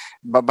year,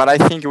 but I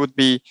think it would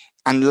be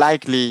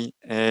unlikely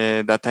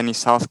that any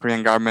South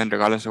Korean government,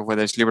 regardless of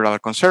whether it's liberal or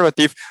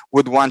conservative,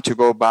 would want to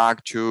go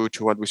back to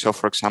what we saw,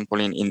 for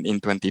example, in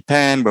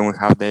 2010, when we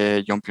have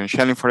the Yongbyon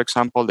shelling, for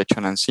example, the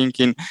Cheonan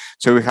sinking.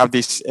 So we have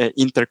this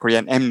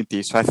inter-Korean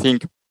enmity. So I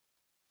think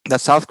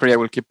that South Korea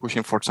will keep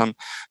pushing for some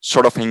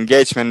sort of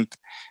engagement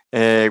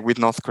with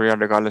North Korea,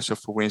 regardless of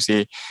who wins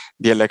the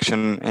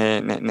election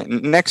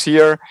next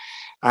year.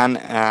 And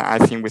I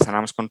think with an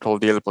arms control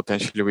deal,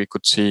 potentially we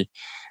could see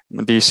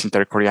these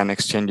inter-Korean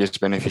exchanges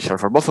beneficial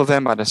for both of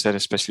them, but I said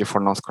especially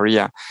for North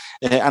Korea.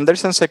 And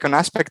there's a second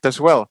aspect as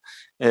well,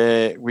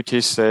 which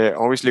is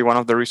obviously one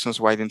of the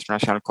reasons why the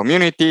international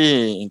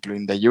community,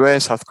 including the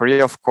US, South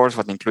Korea, of course,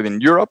 but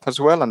including Europe as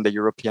well and the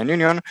European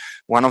Union,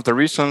 one of the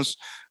reasons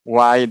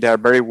why they are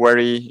very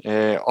wary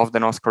of the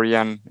North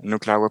Korean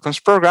nuclear weapons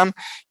program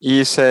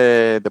is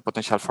the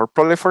potential for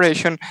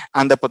proliferation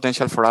and the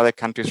potential for other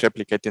countries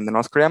replicating the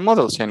North Korean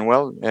model, saying,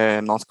 well,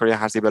 North Korea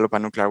has developed a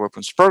nuclear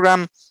weapons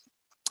program,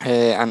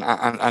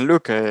 and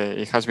look,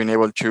 it has been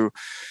able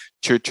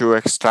to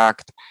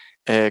extract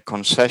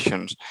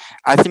concessions.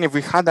 I think if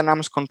we had an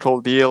arms control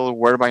deal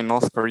whereby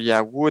North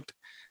Korea would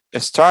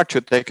start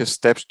to take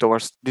steps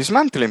towards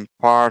dismantling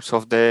parts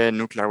of the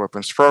nuclear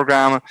weapons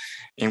program,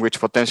 in which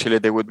potentially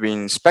there would be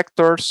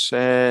inspectors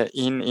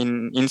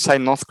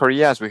inside North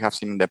Korea, as we have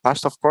seen in the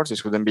past, of course.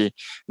 This wouldn't be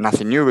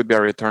nothing new, it would be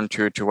a return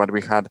to what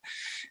we had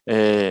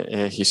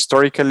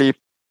historically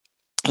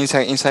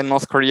inside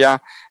North Korea.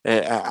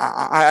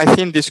 I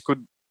think this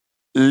could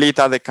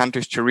lead other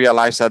countries to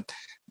realize that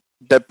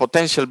the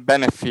potential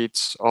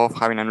benefits of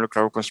having a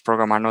nuclear weapons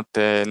program are not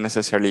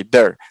necessarily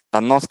there.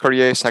 That North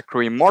Korea is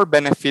accruing more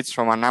benefits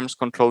from an arms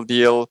control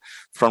deal,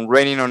 from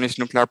reining on its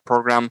nuclear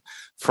program,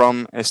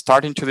 from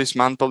starting to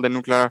dismantle the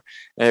nuclear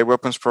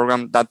weapons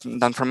program,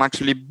 than from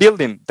actually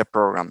building the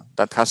program.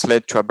 That has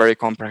led to a very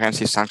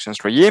comprehensive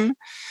sanctions regime,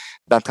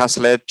 that has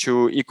led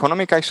to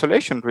economic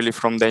isolation, really,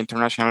 from the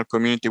international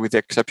community, with the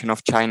exception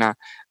of China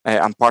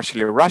and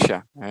partially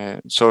Russia.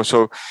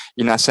 So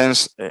in a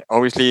sense,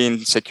 obviously in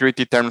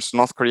security terms,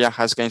 North Korea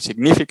has gained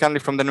significantly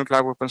from the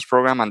nuclear weapons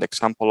program, and the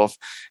example of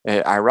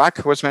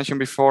Iraq was mentioned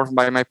before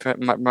by my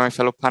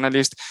fellow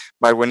panelists.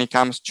 But when it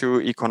comes to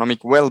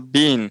economic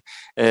well-being,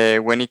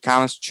 when it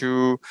comes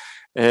to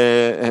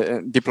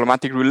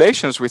diplomatic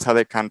relations with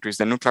other countries,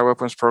 the nuclear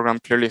weapons program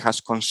clearly has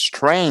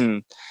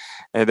constrained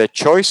the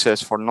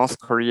choices for North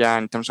Korea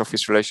in terms of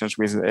its relations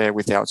with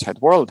the outside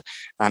world.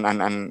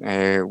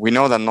 And we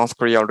know that North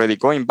Korea, already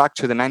going back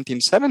to the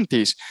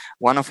 1970s,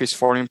 one of its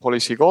foreign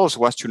policy goals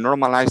was to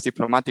normalize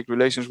diplomatic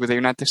relations with the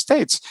United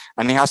States.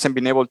 And it hasn't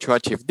been able to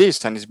achieve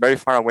this, and is very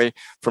far away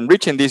from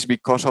reaching this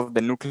because of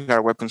the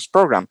nuclear weapons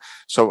program.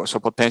 So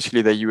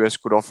potentially the US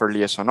could offer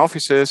liaison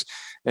offices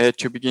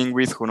to begin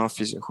with. Who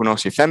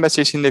knows if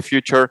embassies in the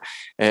future,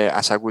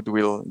 as a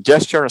goodwill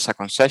gesture, as a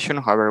concession,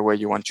 however way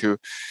you want to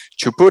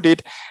put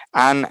it.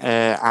 And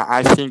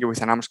I think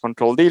with an arms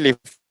control deal, if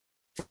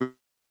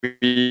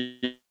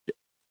we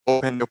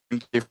open the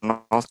opportunity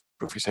for North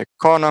Korea's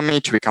economy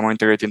to become more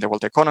integrated in the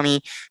world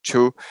economy,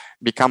 to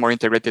become more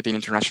integrated in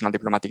international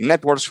diplomatic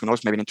networks, who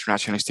knows, maybe in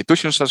international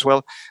institutions as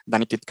well,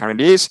 than it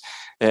currently is.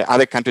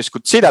 Other countries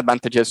could see the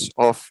advantages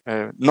of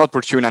not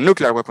pursuing a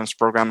nuclear weapons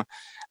program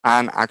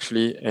and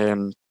actually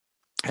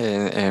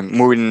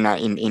moving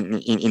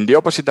in the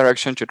opposite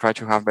direction to try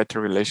to have better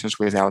relations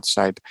with the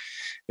outside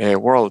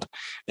world.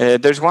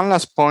 There's one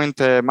last point,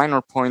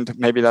 minor point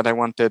maybe, that I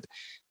wanted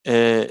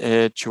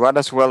to add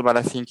as well, but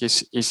I think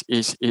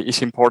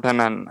is important,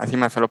 and I think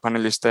my fellow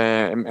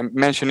panelists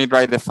mentioned it,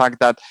 right? The fact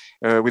that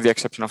with the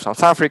exception of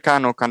South Africa,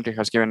 no country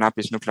has given up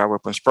its nuclear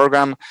weapons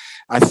program.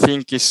 I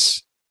think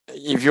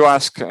if you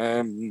ask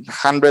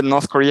 100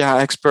 North Korea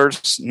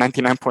experts,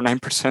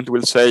 99.9%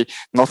 will say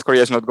North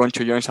Korea is not going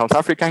to join South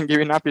Africa in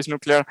giving up its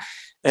nuclear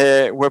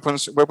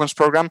weapons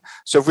program.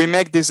 So if we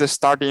make this a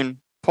starting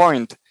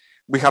point,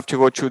 we have to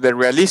go to the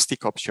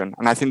realistic option.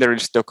 And I think the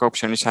realistic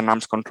option is an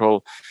arms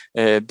control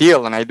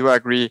deal. And I do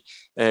agree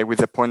with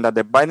the point that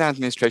the Biden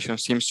administration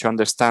seems to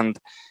understand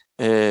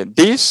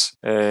this.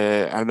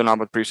 I don't know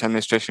about previous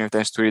administration if they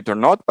understood it or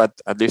not, but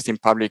at least in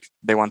public,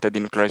 they wanted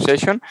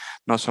denuclearization.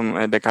 Now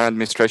the current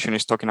administration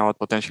is talking about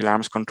potential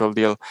arms control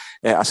deal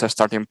as a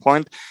starting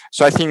point.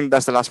 So I think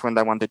that's the last point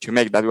I wanted to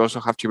make, that we also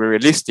have to be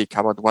realistic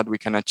about what we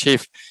can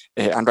achieve.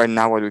 And right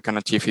now, what we can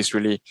achieve is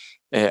really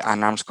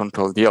an arms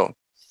control deal.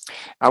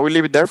 I will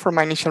leave it there for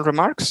my initial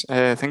remarks.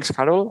 Thanks,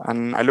 Carol,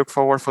 and I look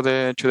forward to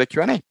the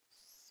Q&A.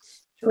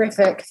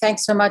 Terrific.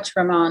 Thanks so much,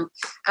 Ramon.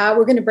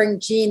 We're going to bring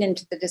Jean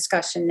into the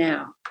discussion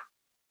now.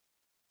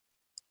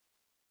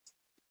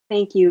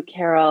 Thank you,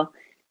 Carol.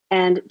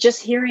 And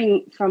just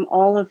hearing from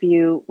all of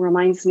you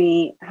reminds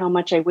me how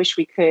much I wish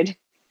we could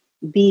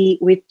be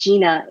with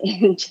Gina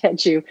in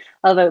Jeju.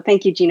 Although,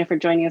 thank you, Gina, for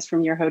joining us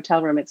from your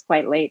hotel room. It's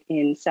quite late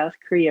in South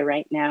Korea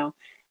right now.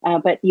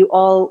 But you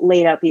all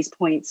laid out these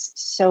points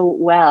so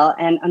well.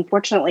 And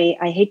unfortunately,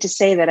 I hate to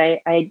say that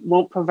I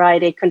won't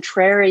provide a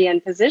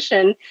contrarian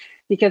position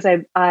because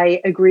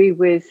I agree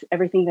with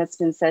everything that's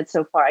been said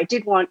so far. I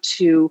did want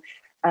to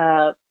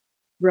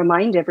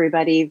remind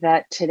everybody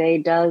that today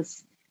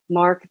does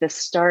mark the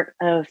start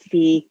of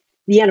the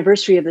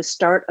anniversary of the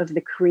start of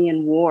the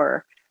Korean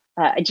War.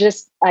 I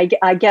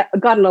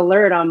got an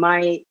alert on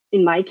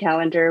in my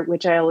calendar,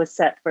 which I always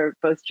set for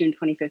both June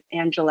 25th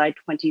and July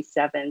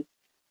 27th.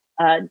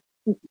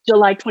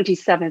 July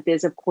 27th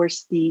is, of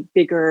course, the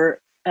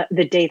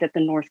day that the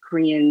North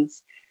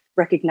Koreans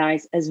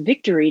recognize as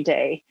Victory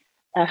Day.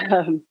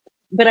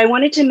 But I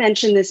wanted to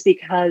mention this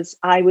because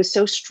I was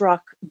so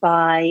struck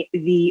by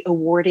the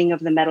awarding of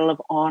the Medal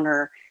of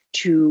Honor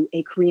to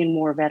a Korean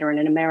War veteran,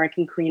 an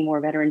American Korean War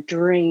veteran,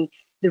 during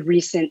the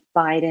recent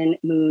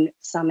Biden-Moon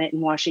summit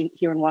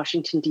here in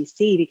Washington,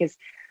 D.C., because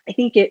I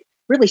think it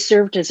really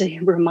served as a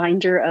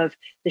reminder of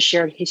the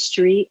shared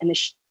history and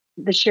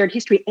the shared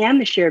history and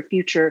the shared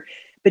future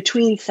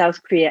between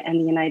South Korea and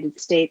the United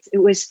States. It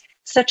was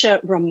such a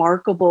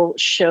remarkable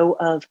show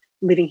of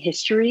living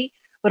history,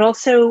 but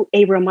also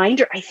a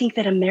reminder, I think,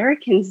 that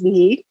Americans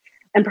need,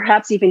 and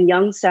perhaps even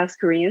young South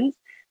Koreans,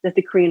 that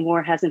the Korean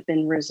War hasn't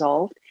been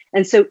resolved.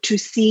 And so to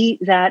see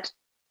that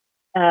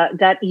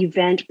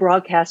event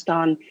broadcast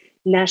on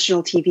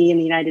national TV in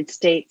the United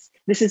States,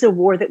 this is a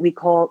war that we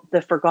call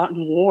the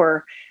Forgotten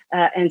War.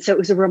 And so it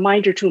was a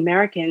reminder to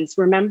Americans,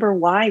 remember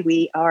why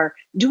we are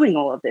doing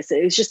all of this.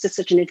 It was just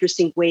such an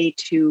interesting way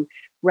to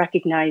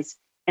recognize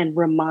and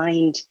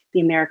remind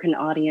the American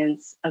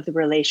audience of the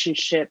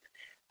relationship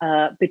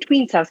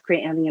between South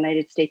Korea and the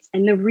United States,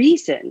 and the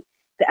reason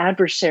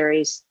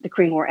the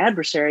Korean War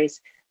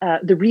adversaries,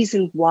 the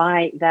reason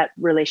why that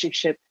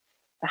relationship,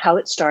 how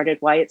it started,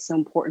 why it's so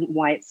important,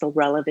 why it's so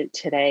relevant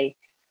today.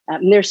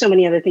 And there's so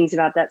many other things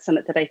about that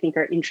summit that I think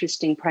are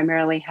interesting,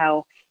 primarily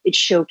how it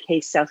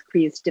showcased South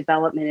Korea's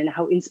development and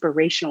how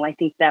inspirational I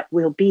think that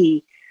will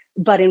be.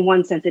 But in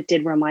one sense, it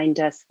did remind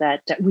us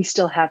that we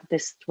still have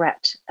this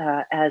threat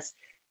as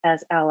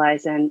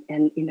allies and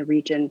in the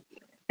region.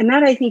 And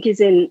that, I think,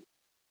 is in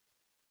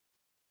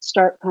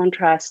stark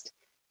contrast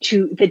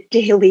to the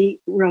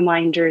daily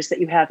reminders that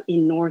you have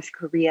in North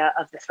Korea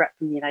of the threat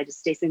from the United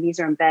States. And these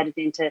are embedded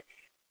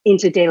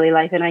into daily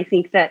life. And I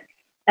think that,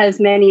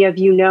 as many of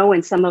you know,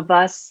 and some of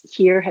us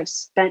here have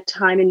spent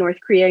time in North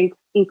Korea,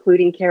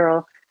 including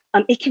Carol,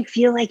 it can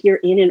feel like you're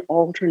in an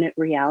alternate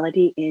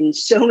reality in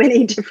so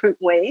many different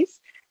ways.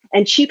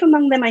 And chief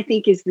among them, I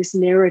think, is this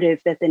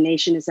narrative that the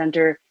nation is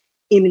under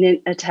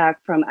imminent attack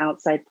from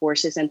outside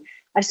forces. And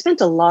I've spent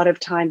a lot of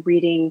time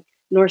reading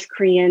North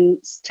Korean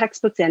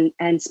textbooks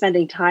and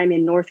spending time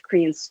in North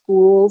Korean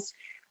schools,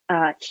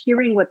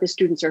 hearing what the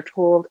students are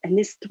told. And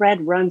this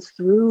thread runs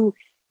through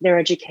their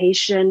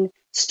education,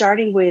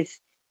 starting with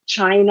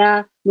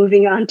China,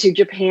 moving on to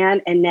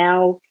Japan, and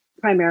now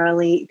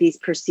primarily these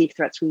perceived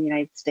threats from the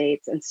United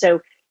States. And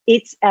so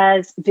it's,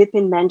 as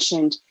Vipin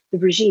mentioned, the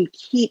regime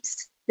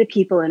keeps the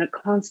people in a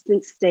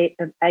constant state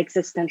of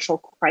existential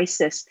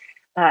crisis.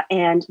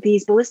 And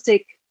these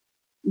ballistic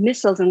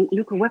missiles and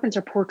nuclear weapons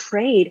are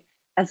portrayed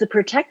as the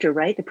protector,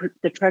 right?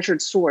 The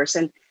treasured source.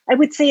 And I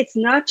would say it's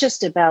not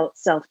just about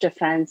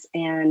self-defense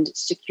and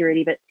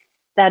security, but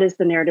that is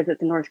the narrative that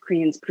the North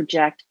Koreans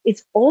project.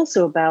 It's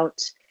also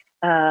about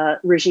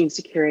regime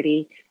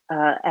security,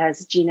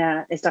 as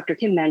Dr.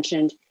 Kim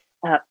mentioned,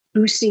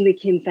 boosting the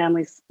Kim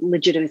family's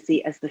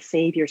legitimacy as the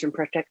saviors and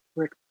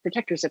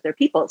protectors of their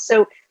people.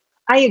 So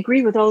I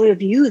agree with all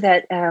of you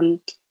that,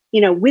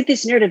 with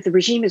this narrative, the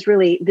regime is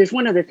really, there's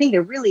one other thing,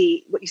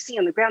 what you see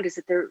on the ground is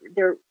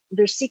that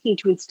they're seeking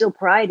to instill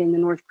pride in the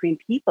North Korean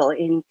people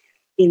in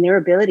their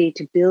ability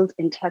to build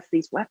and test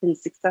these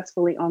weapons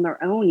successfully on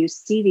their own. You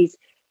see these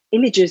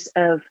images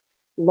of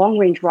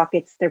long-range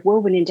rockets, they're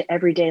woven into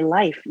everyday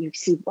life. You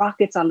see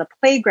rockets on the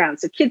playground.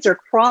 So kids are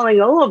crawling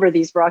all over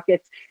these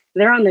rockets.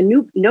 They're on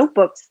the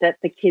notebooks that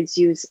the kids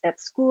use at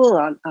school,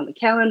 on the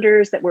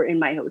calendars that were in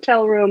my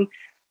hotel room.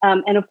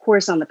 And of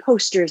course, on the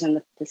posters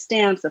and the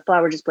stamps, the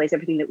flower displays,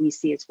 everything that we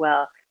see as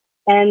well.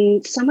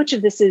 And so much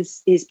of this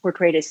is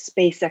portrayed as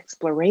space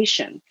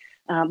exploration.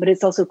 But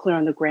it's also clear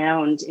on the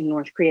ground in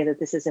North Korea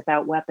that this is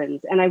about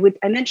weapons. And I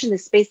mentioned the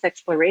space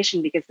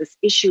exploration because this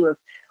issue of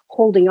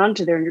holding on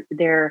to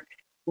their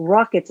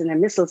rockets and their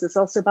missiles is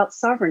also about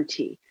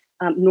sovereignty.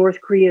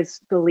 North Korea's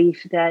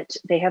belief that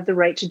they have the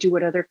right to do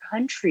what other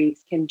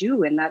countries can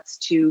do, and that's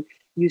to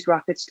use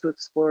rockets to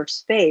explore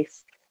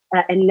space.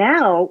 And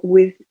now,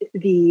 with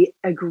the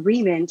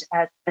agreement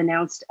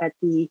announced at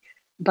the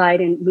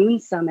Biden-Moon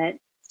summit,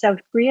 South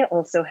Korea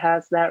also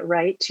has that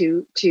right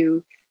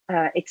to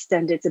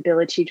extend its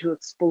ability to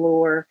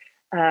explore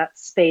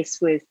space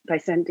by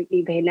sending.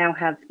 They now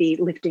have the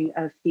lifting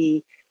of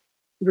the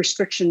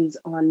restrictions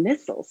on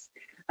missiles.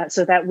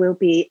 So that will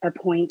be a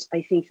point,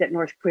 I think, that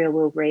North Korea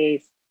will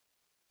raise.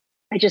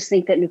 I just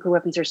think that nuclear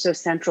weapons are so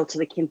central to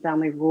the Kim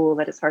family rule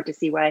that it's hard to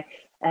see why,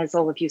 as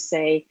all of you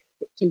say,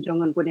 Kim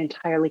Jong-un would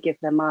entirely give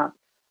them up.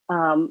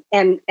 And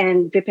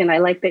Vipin, I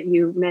like that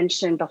you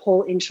mentioned the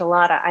whole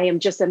enchilada. I am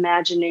just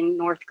imagining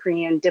North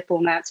Korean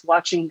diplomats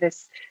watching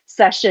this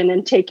session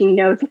and taking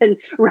notes and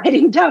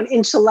writing down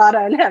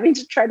enchilada and having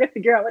to try to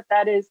figure out what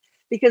that is.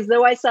 Because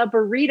though I saw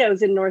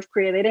burritos in North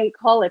Korea, they didn't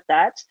call it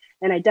that.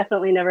 And I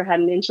definitely never had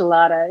an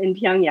enchilada in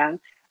Pyongyang.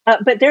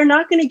 But they're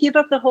not going to give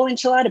up the whole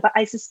enchilada. But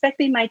I suspect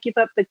they might give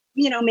up the,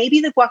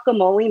 maybe the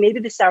guacamole, maybe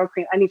the sour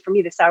cream. I mean, for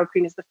me, the sour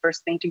cream is the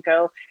first thing to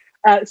go.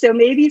 So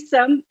maybe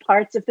some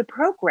parts of the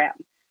program.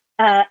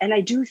 And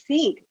I do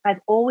think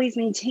I've always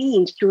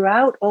maintained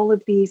throughout all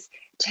of these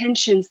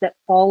tensions that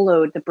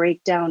followed the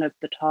breakdown of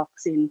the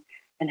talks in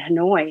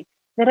Hanoi,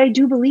 that I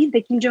do believe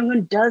that Kim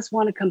Jong-un does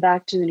want to come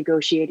back to the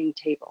negotiating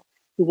table.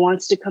 He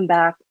wants to come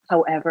back,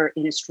 however,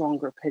 in a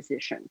stronger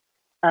position.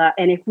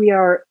 And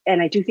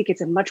I do think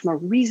it's a much more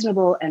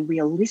reasonable and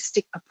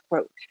realistic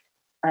approach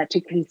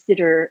to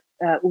consider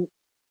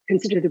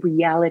the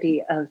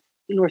reality of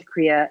North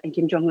Korea and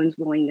Kim Jong-un's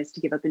willingness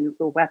to give up the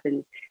nuclear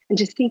weapons, and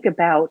to think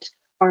about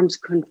arms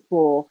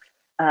control.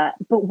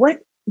 But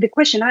what the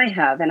question I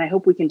have, and I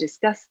hope we can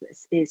discuss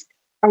this, is,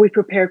 are we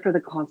prepared for the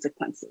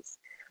consequences?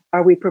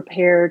 Are we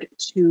prepared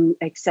to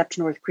accept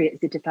North Korea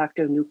as a de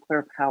facto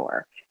nuclear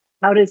power?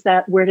 Where does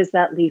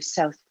that leave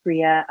South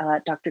Korea?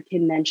 Dr.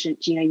 Kim mentioned,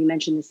 Gina, you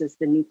mentioned this as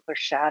the nuclear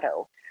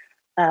shadow.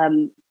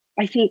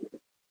 I think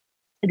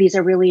these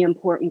are really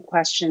important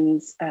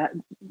questions.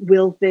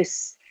 Will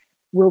this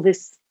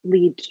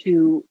lead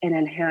to an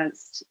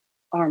enhanced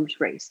arms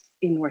race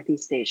in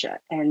Northeast Asia?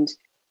 And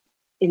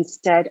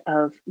instead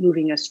of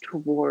moving us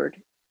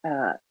toward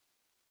a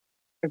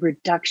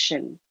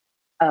reduction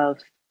of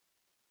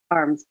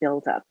arms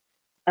buildup?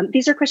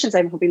 These are questions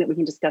I'm hoping that we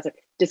can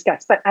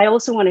discuss. But I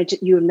also wanted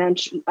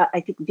to,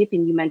 I think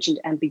Vipin, you mentioned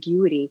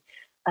ambiguity.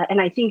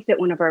 And I think that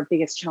one of our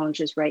biggest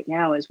challenges right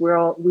now is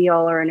we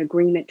all are in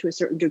agreement to a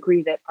certain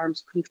degree that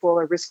arms control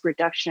or risk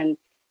reduction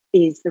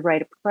is the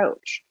right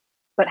approach.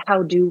 But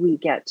how do we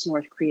get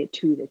North Korea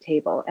to the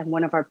table? And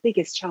one of our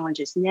biggest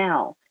challenges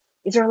now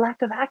is our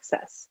lack of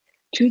access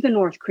to the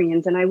North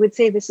Koreans. And I would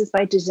say this is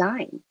by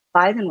design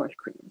by the North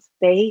Koreans.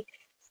 They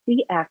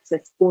see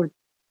access, or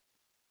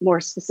more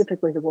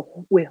specifically, the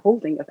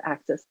withholding of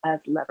access,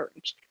 as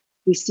leverage.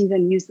 We see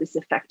them use this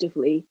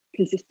effectively,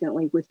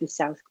 consistently with the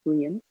South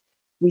Koreans.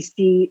 We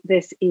see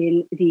this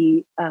in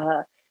the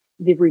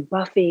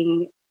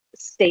rebuffing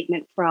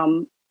statement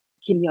from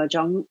Kim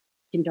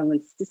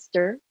Jong-un's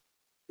sister,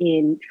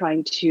 in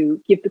trying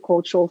to give the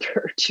cold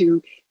shoulder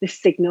to the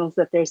signals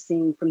that they're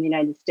seeing from the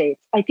United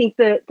States. I think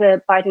the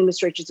Biden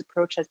administration's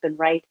approach has been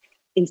right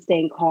in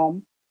staying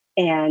calm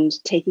and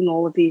taking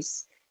all of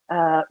these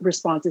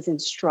responses in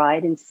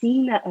stride and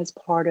seeing that as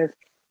part of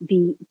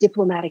the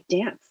diplomatic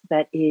dance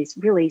that is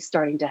really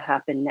starting to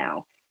happen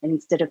now. And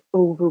instead of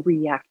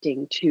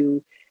overreacting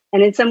to,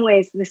 and in some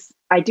ways,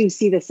 I do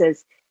see this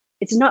as,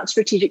 it's not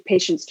strategic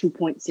patience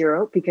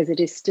 2.0, because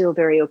it is still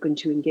very open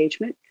to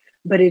engagement,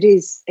 but it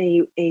is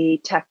a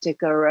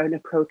tactic or an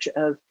approach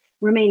of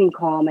remaining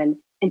calm and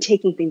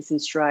taking things in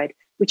stride,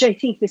 which I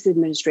think this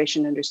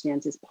administration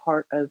understands as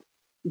part of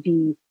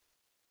the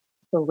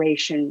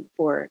preparation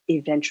for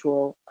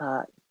eventual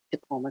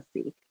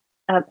diplomacy.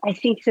 I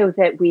think, though,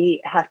 that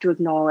we have to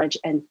acknowledge,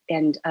 and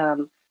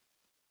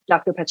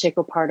Dr.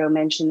 Pacheco Pardo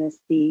mentioned this,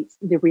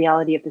 the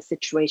reality of the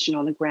situation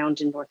on the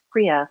ground in North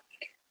Korea.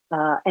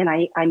 And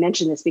I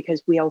mention this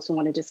because we also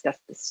want to discuss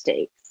the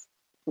stakes.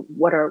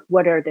 What are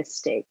the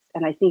stakes?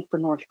 And I think for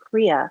North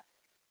Korea,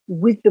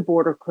 with the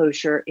border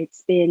closure,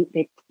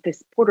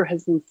 this border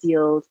has been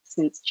sealed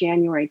since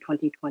January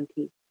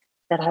 2020.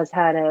 That has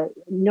had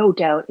no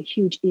doubt a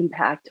huge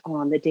impact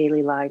on the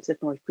daily lives of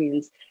North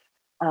Koreans.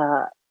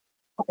 Even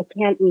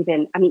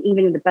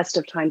in the best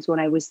of times when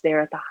I was there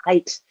at the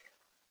height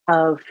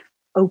of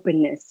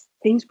openness,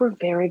 things were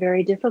very,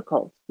 very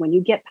difficult. When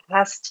you get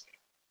past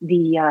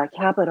the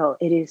capital,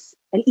 it is,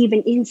 and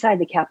even inside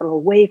the capital,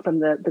 away from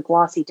the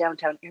glossy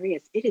downtown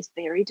areas, it is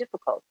very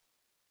difficult.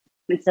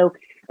 And so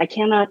I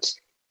cannot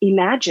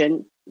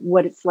imagine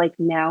what it's like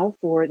now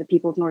for the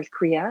people of North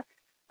Korea.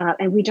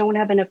 And we don't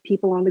have enough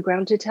people on the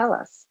ground to tell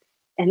us.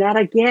 And that,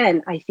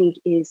 again, I think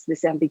is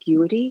this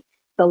ambiguity,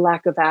 the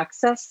lack of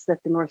access that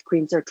the North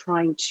Koreans are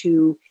trying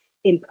to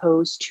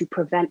impose to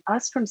prevent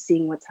us from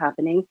seeing what's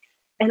happening.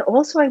 And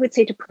also, I would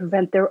say, to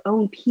prevent their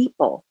own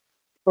people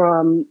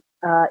from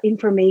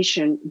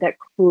information that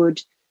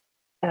could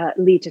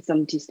lead to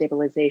some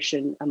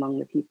destabilization among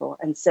the people.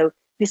 And so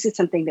this is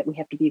something that we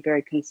have to be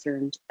very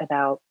concerned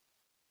about.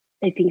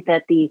 I think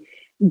that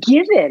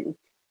given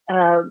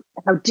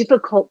how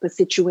difficult the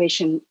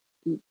situation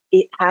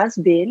it has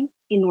been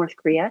in North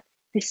Korea,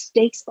 the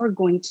stakes are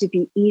going to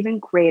be even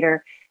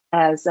greater,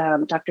 as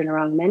Dr.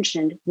 Narang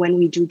mentioned, when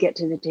we do get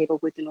to the table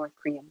with the North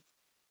Koreans.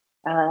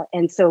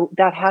 And so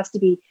that has to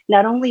be,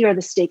 not only are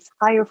the stakes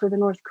higher for the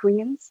North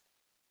Koreans,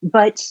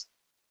 but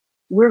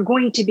we're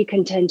going to be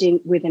contending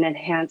with an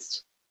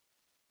enhanced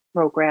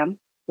program,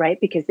 right?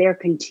 Because they're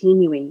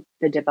continuing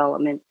the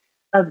development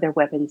of their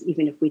weapons,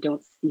 even if we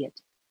don't see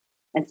it.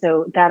 And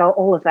so that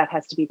all of that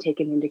has to be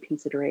taken into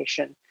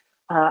consideration.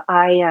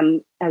 I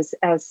am, as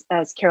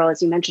Carol,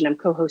 as you mentioned, I'm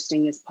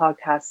co-hosting this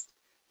podcast,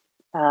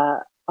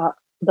 The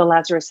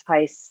Lazarus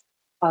Heist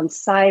on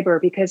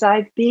cyber, because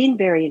I've been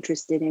very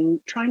interested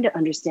in trying to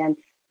understand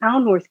how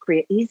North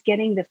Korea is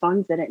getting the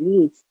funds that it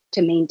needs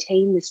to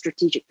maintain the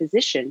strategic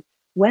position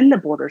when the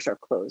borders are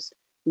closed,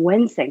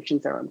 when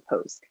sanctions are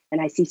imposed.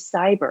 And I see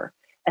cyber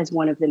as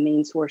one of the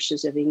main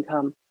sources of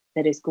income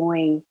that is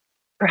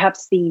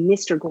perhaps being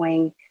missed or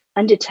going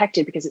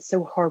undetected because it's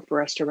so hard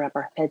for us to wrap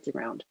our heads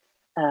around.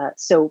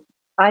 So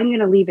I'm going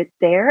to leave it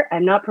there.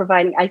 I'm not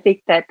providing, I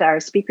think that our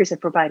speakers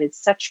have provided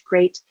such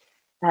great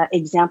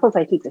examples.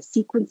 I think the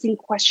sequencing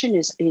question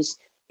is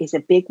a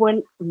big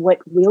one. What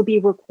will be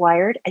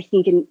required, I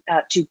think,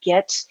 to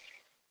get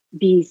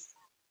these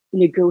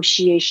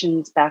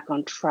negotiations back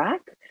on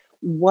track?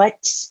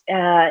 What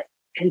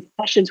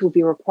concessions will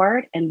be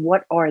required, and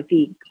what are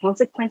the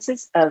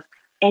consequences of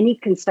any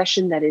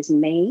concession that is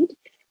made,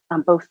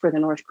 both for the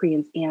North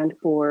Koreans and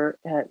for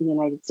the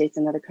United States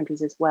and other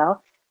countries as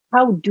well?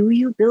 How do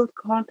you build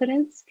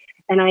confidence?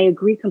 And I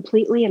agree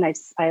completely, and I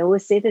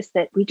always say this,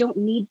 that we don't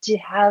need to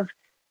have,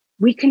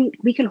 we can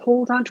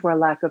hold on to our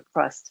lack of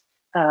trust,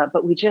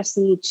 but we don't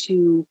need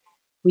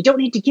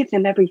to give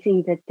them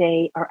everything that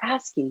they are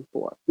asking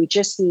for. We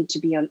just need to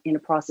be in a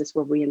process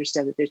where we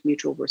understand that there's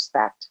mutual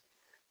respect.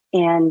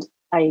 And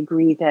I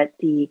agree that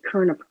the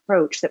current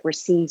approach that we're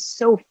seeing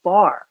so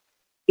far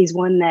is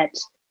one that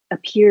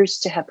appears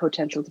to have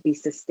potential to be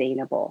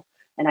sustainable.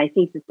 And I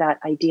think that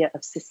idea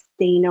of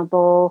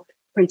sustainable,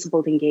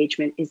 principled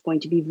engagement is going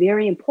to be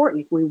very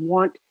important if we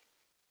want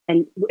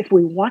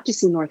to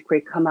see North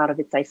Korea come out of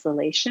its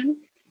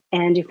isolation,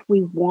 and if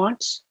we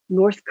want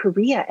North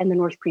Korea and the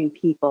North Korean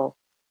people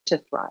to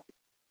thrive.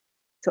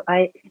 So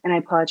I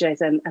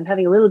apologize, I'm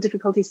having a little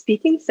difficulty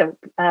speaking, so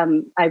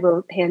I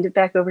will hand it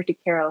back over to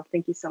Carol.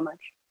 Thank you so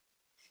much.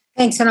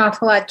 Thanks an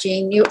awful lot,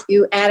 Jean.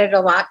 You added a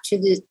lot to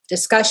the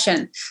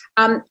discussion.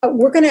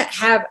 We're going to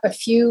have a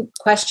few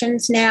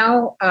questions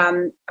now.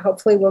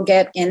 Hopefully we'll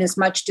get in as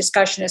much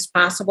discussion as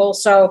possible.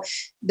 So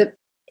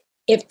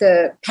if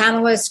the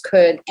panelists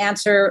could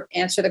answer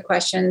the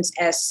questions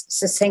as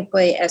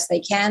succinctly as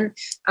they can,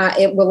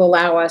 it will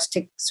allow us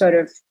to sort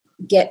of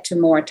get to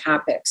more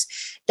topics.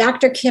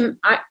 Dr. Kim,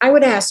 I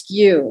would ask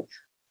you,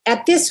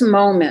 at this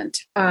moment,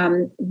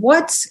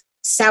 what's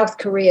South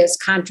Korea's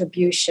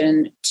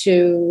contribution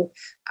to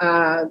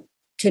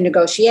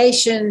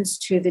negotiations,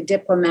 to the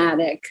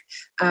diplomatic,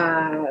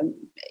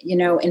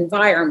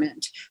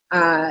 environment?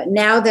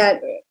 Now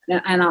that,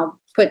 and I'll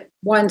put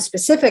one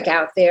specific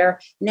out there,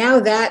 now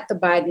that the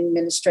Biden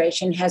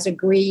administration has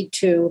agreed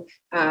to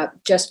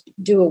just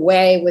do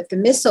away with the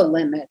missile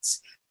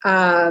limits,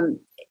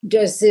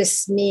 does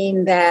this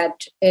mean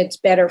that it's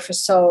better for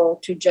Seoul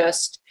to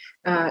just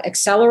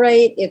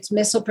accelerate its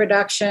missile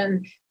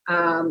production?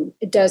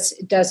 Does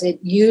it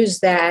use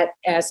that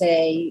as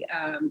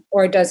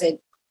or does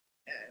it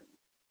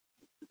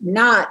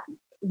not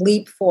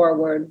leap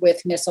forward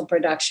with missile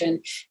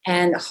production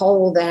and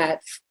hold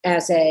that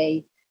as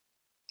a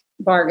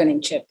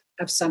bargaining chip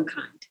of some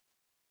kind?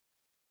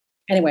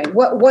 Anyway,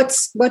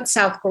 what's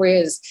South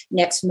Korea's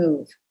next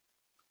move?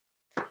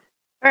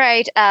 All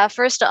right.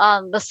 First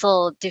on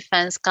missile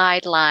defense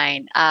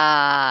guideline,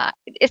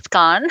 it's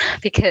gone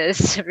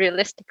because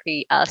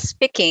realistically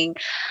speaking,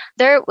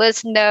 there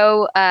was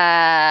no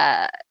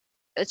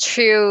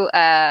true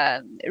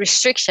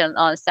restriction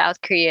on South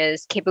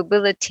Korea's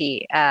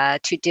capability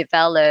to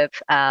develop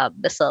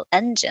missile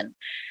engine.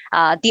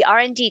 The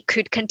R&D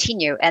could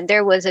continue, and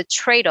there was a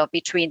trade-off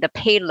between the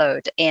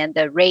payload and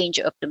the range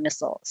of the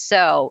missile.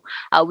 So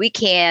we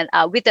can,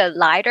 with a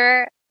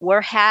lighter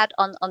warhead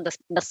on the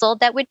missile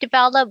that we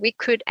develop, we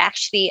could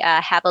actually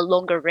have a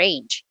longer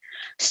range.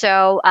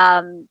 So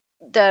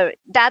the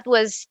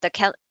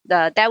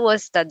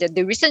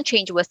recent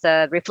change was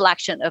a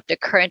reflection of the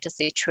current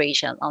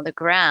situation on the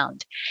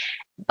ground.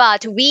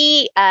 But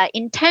we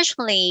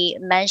intentionally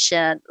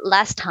mentioned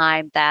last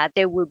time that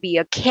there will be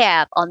a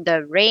cap on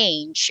the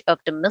range of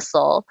the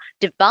missile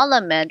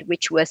development,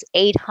 which was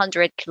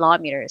 800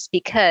 kilometers,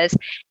 because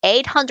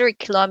 800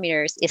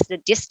 kilometers is the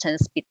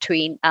distance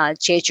between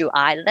Jeju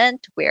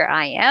Island, where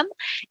I am,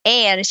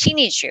 and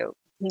Sinŭiju,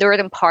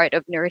 northern part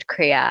of North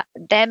Korea.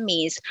 That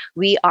means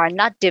we are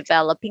not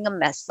developing a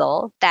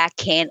missile that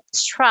can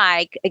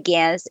strike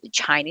against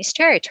Chinese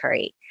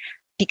territory.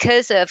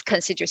 Because of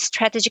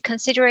strategic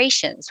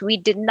considerations, we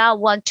did not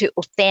want to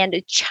offend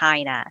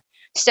China.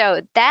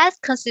 So that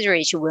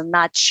consideration will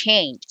not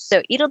change.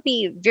 So it'll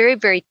be very,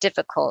 very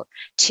difficult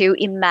to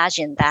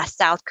imagine that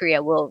South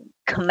Korea will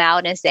come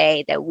out and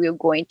say that we're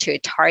going to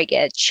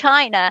target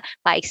China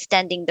by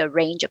extending the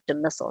range of the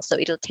missile. So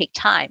it'll take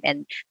time,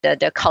 and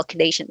the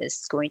calculation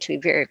is going to be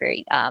very,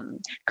 very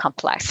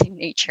complex in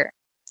nature.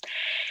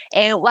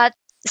 And what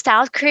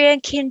South Korea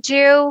can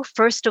do,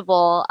 first of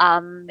all,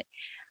 I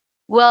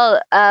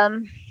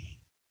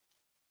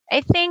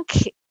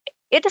think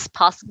it is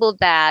possible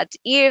that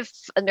if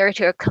North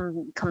Korea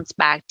comes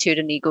back to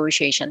the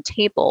negotiation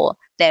table,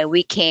 then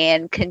we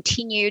can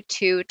continue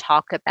to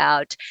talk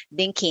about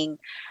linking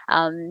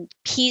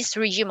peace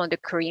regime on the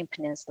Korean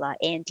Peninsula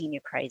and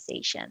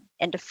denuclearization.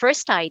 And the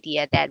first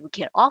idea that we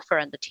can offer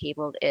on the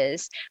table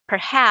is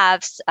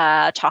perhaps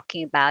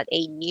talking about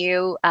a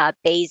new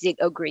basic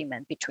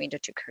agreement between the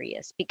two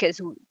Koreas, because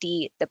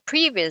the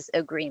previous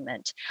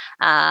agreement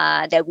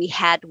that we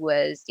had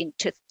was in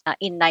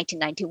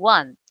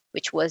 1991,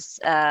 which was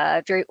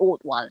a very old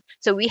one.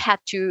 So we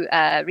have to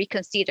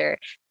reconsider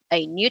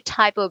a new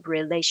type of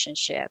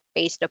relationship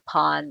based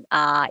upon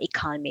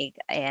economic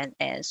and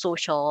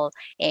social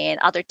and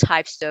other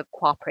types of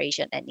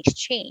cooperation and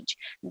exchange.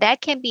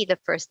 That can be the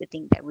first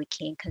thing that we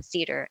can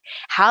consider.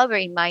 However,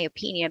 in my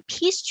opinion,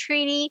 peace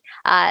treaty,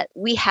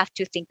 we have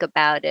to think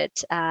about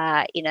it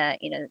in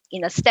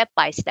a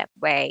step-by-step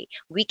way.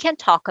 We can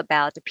talk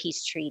about the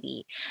peace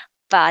treaty,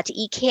 but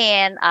it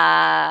can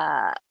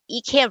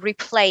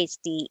replace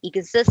the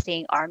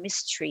existing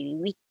arms treaty,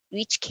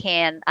 which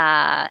can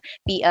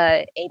be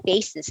a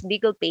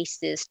legal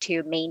basis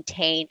to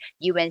maintain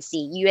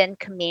UN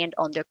command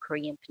on the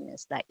Korean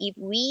Peninsula. If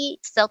we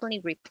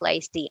suddenly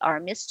replace the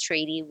arms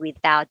treaty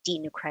without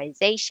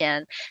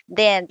denuclearization,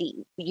 then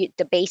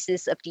the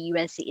basis of the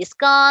UNC is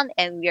gone,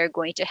 and we are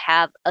going to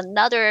have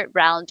another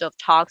round of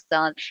talks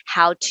on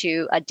how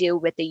to deal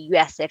with the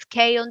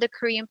USFK on the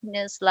Korean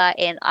Peninsula,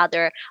 and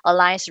other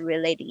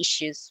alliance-related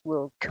issues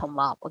will come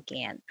up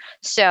again.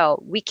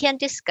 So we can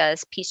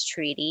discuss peace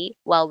treaty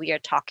while we are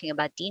talking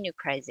about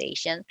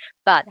denuclearization,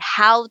 but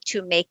how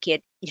to make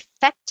it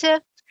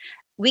effective,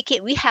 we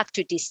have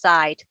to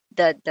decide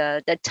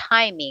the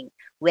timing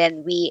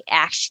when we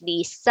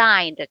actually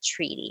sign the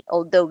treaty.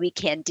 Although we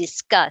can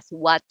discuss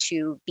what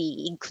should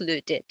be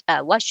included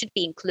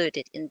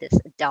in this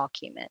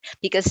document,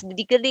 because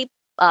legally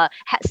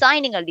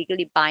signing a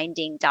legally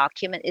binding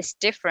document is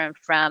different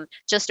from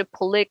just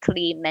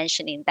politically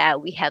mentioning that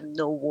we have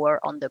no war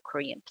on the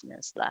Korean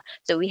Peninsula.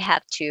 So we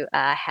have to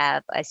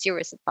have a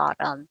serious thought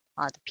on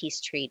the peace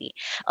treaty.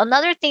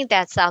 Another thing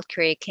that South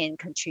Korea can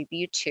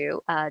contribute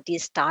to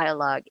this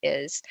dialogue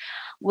is,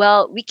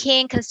 well, we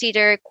can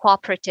consider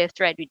cooperative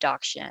threat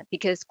reduction,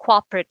 because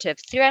cooperative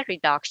threat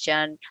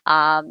reduction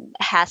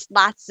has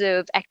lots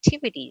of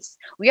activities.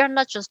 We are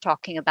not just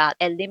talking about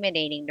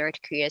eliminating North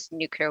Korea's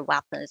nuclear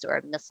weapons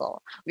or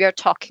missile. We are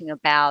talking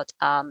about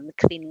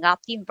cleaning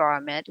up the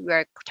environment. We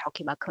are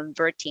talking about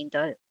converting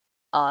the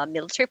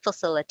military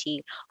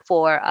facility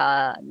for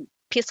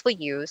peaceful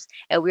use.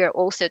 And we are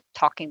also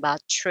talking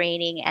about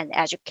training and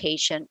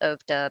education of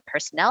the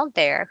personnel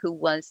there who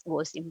once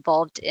was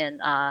involved in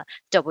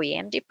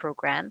WMD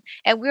program.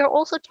 And we are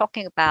also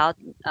talking about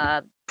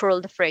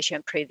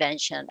proliferation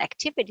prevention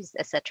activities,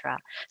 etc.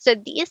 So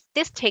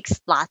this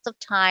takes lots of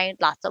time,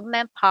 lots of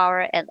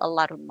manpower, and a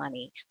lot of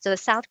money. So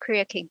South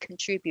Korea can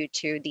contribute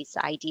to this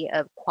idea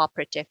of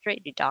cooperative threat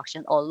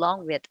reduction,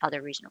 along with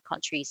other regional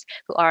countries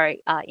who are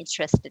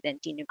interested in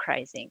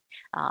denuclearizing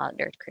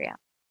North Korea.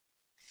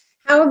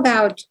 How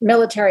about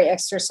military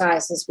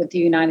exercises with the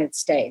United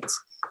States?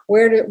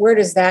 Where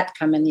does that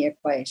come in the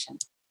equation?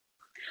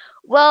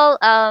 Well,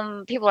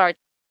 people are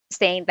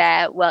saying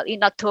that, well,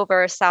 in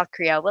October, South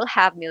Korea will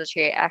have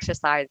military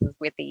exercises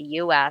with the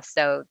US.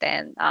 So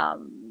then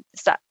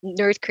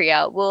North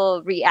Korea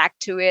will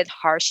react to it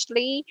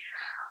harshly.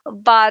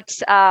 But,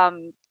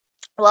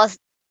 well,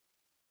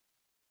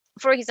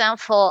 for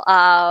example,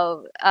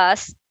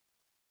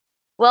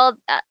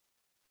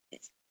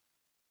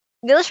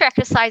 military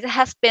exercise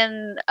has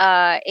been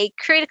a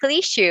critical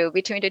issue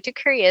between the two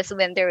Koreas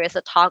when there is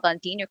a talk on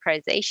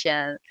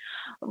denuclearization.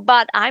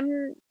 But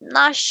I'm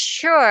not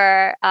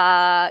sure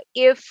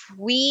if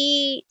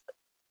we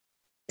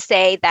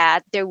say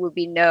that there will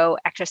be no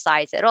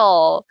exercise at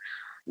all,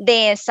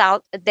 then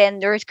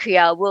North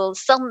Korea will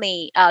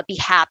suddenly be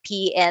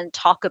happy and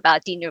talk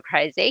about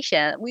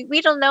denuclearization. We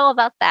don't know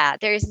about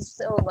that. There is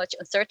so much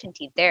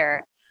uncertainty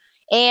there.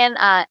 And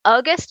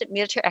August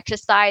military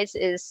exercise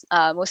is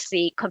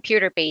mostly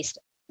computer-based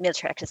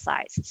military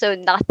exercise. So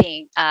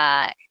nothing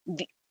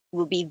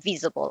will be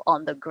visible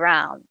on the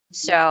ground.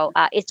 So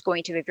it's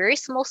going to be very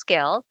small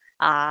scale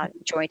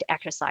joint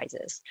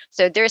exercises.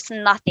 So there's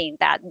nothing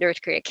that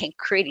North Korea can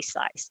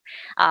criticize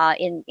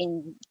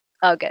in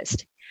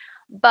August.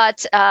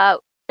 But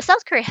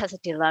South Korea has a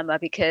dilemma,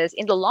 because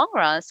in the long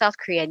run, South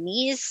Korea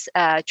needs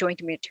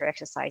joint military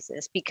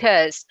exercises,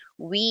 because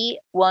we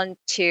want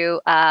to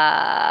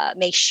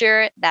make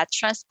sure that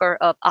transfer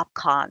of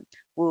OPCON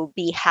will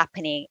be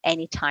happening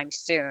anytime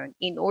soon.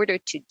 In order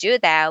to do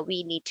that,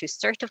 we need to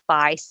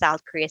certify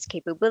South Korea's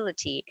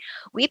capability.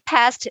 We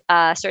passed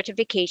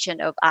certification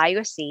of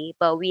IOC,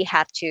 but we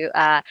have to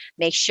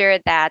make sure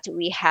that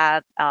we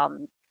have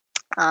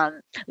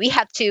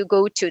to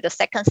go to the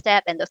second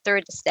step and the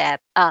third step.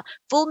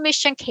 Full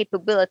mission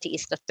capability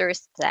is the third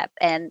step,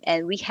 and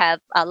we have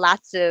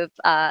lots of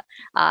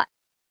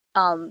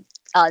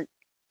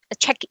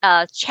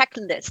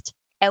checklist,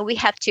 and we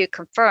have to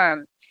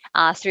confirm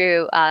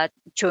through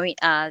joint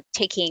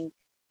taking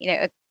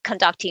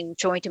conducting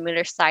joint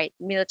military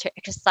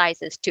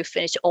exercises to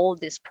finish all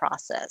this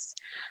process.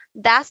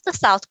 That's the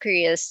South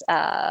Korea's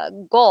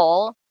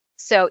goal.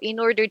 So in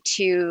order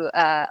to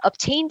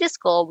obtain this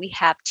goal, we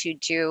have to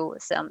do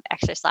some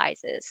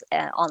exercises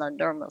on a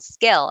normal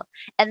scale.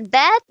 And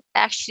that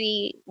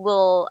actually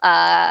will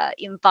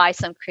invite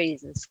some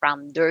criticism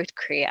from North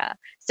Korea.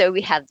 So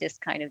we have this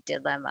kind of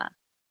dilemma.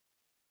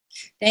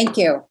 Thank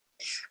you.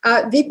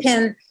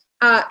 Vipin,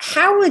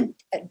 how would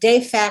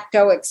de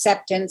facto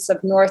acceptance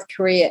of North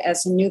Korea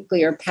as a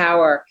nuclear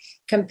power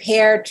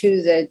compare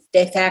to the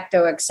de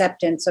facto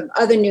acceptance of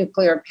other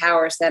nuclear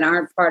powers that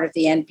aren't part of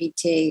the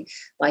NPT,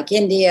 like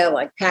India,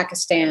 like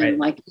Pakistan, right,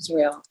 like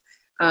Israel?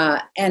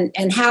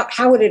 And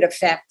how would it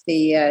affect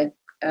the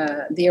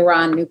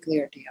Iran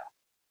nuclear deal?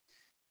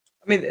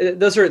 I mean,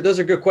 those are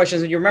good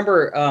questions. And you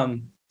remember,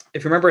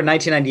 if you remember in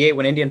 1998,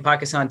 when India and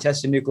Pakistan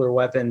tested nuclear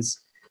weapons,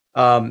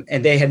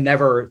 and they had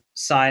never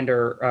signed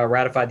or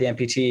ratified the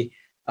NPT,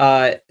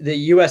 the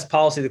U.S.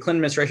 policy, the Clinton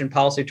administration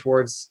policy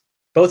towards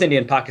both India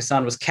and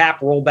Pakistan was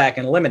cap, roll back,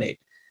 and eliminate.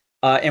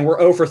 And we're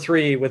 0 for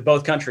 3 with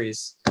both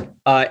countries.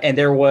 And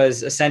there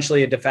was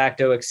essentially a de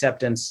facto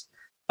acceptance,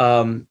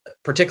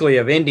 particularly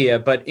of India,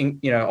 but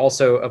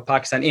also of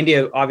Pakistan.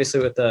 India, obviously,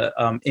 with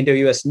the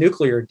Indo-U.S.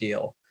 nuclear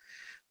deal,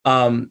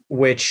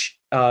 which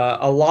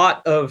a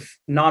lot of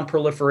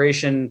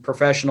non-proliferation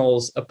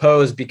professionals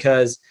opposed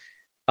because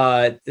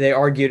they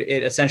argued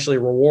it essentially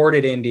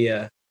rewarded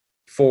India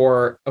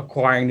for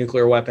acquiring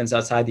nuclear weapons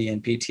outside the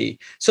NPT.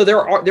 So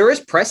there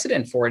is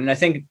precedent for it. And I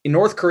think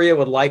North Korea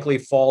would likely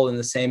fall in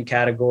the same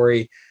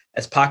category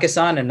as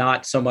Pakistan and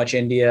not so much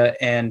India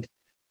and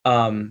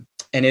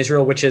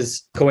Israel, which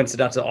is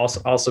coincidental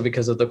also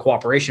because of the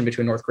cooperation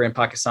between North Korea and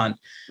Pakistan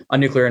on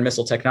nuclear and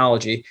missile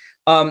technology,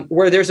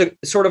 where there's a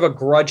sort of a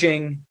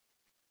grudging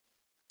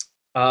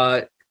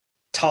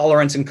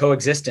tolerance and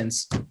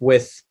coexistence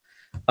with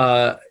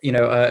a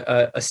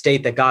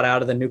state that got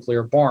out of the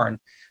nuclear barn.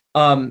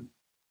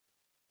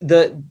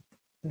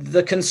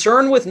 The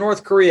concern with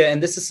North Korea,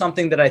 and this is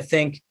something that I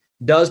think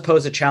does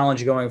pose a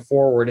challenge going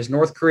forward, is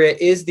North Korea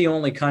is the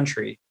only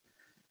country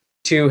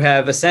to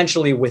have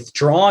essentially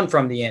withdrawn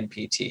from the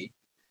NPT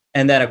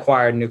and then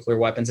acquired nuclear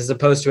weapons, as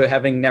opposed to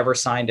having never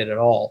signed it at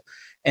all.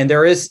 And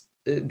there's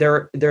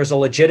a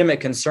legitimate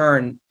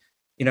concern.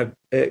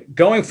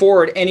 Going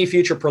forward, any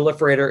future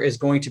proliferator is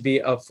going to be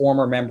a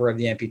former member of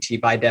the NPT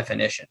by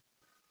definition,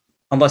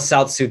 unless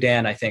South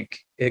Sudan, I think,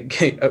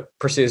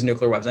 pursues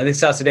nuclear weapons. I think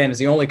South Sudan is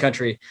the only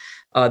country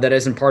that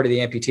isn't part of the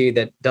NPT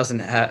that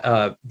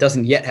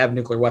doesn't yet have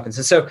nuclear weapons.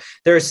 And so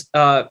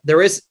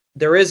there is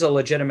a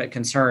legitimate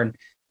concern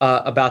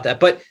about that.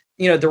 But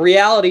the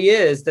reality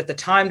is that the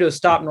time to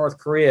stop North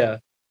Korea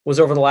was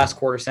over the last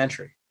quarter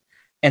century,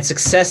 and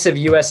successive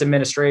U.S.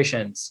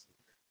 administrations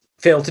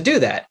failed to do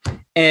that.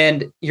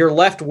 And you're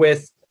left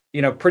with,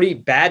 pretty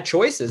bad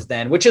choices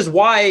then, which is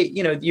why,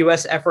 the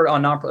U.S. effort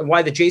on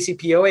why the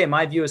JCPOA, in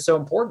my view, is so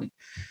important.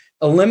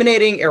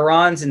 Eliminating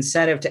Iran's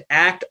incentive to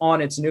act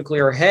on its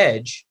nuclear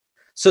hedge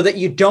so that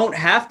you don't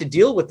have to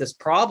deal with this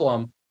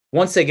problem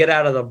once they get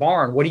out of the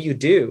barn. What do you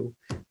do?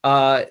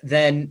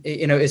 Then,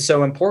 is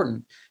so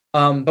important.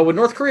 But with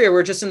North Korea,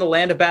 we're just in the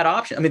land of bad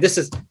options. I mean,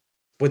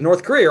 with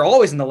North Korea, you're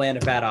always in the land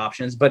of bad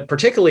options, but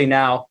particularly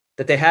now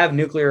that they have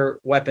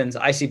nuclear weapons,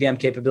 ICBM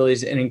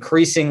capabilities, an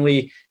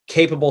increasingly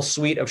capable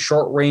suite of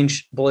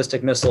short-range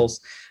ballistic missiles,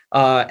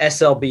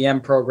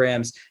 SLBM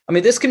programs. I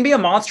mean, this can be a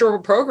monster of a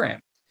program.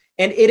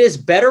 And it is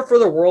better for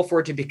the world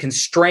for it to be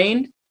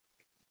constrained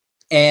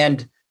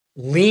and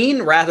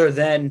lean rather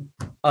than,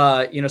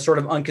 sort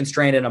of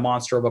unconstrained in a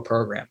monster of a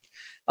program.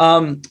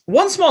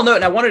 One small note,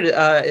 and I wanted to,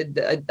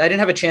 I didn't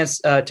have a chance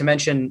to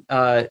mention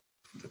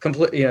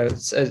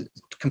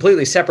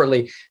completely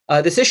separately,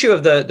 this issue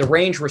of the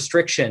range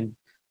restriction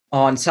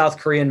on South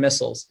Korean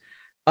missiles.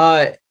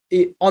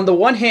 On the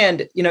one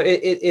hand,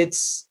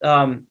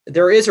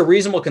 there is a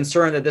reasonable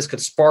concern that this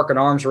could spark an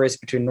arms race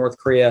between North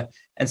Korea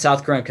and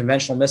South Korean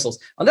conventional missiles.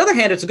 On the other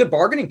hand, it's a good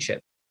bargaining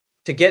chip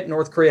to get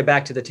North Korea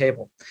back to the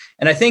table.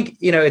 And I think,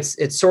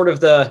 it's sort of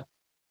the,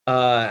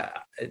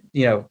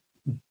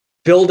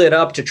 build it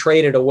up to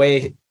trade it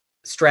away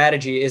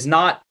strategy is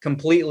not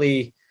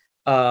completely,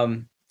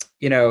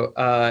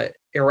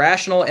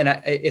 irrational. And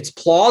it's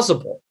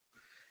plausible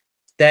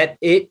that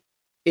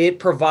it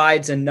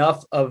provides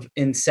enough of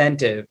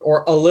incentive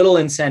or a little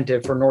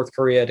incentive for North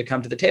Korea to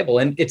come to the table.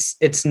 And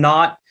it's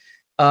not,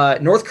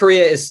 North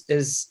Korea is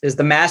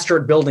the master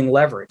at building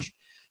leverage.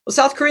 Well,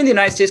 South Korea and the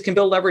United States can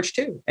build leverage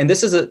too. And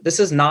this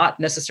is not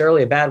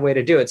necessarily a bad way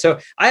to do it. So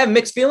I have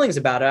mixed feelings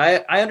about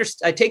it.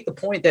 I take the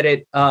point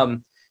that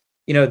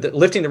that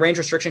lifting the range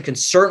restriction can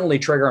certainly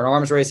trigger an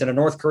arms race, and a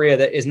North Korea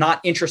that is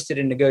not interested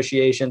in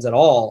negotiations at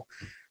all,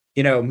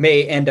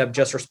 may end up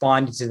just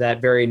responding to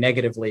that very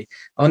negatively.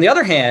 On the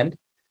other hand,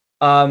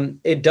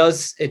 it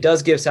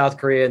does give South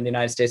Korea and the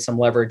United States some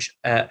leverage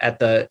at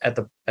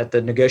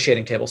the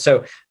negotiating table.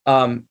 So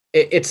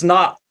it's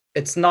not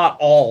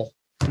all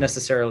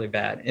necessarily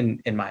bad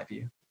in my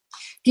view.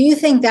 Do you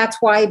think that's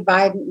why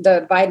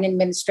the Biden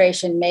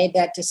administration made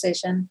that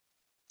decision?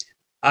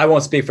 I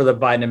won't speak for the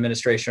Biden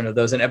administration of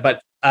those,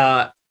 but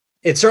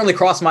it certainly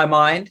crossed my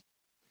mind.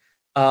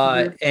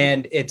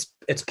 And it's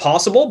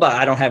possible, but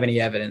I don't have any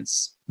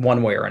evidence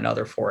one way or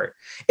another for it.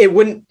 It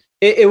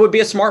would be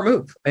a smart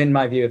move in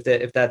my view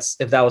if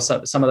that was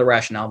some of the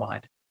rationale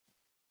behind it.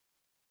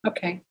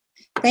 Okay,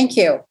 thank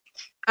you.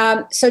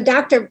 So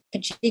Dr.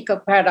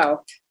 Pacheco-Prieto,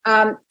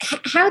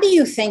 how do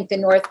you think the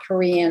North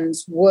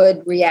Koreans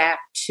would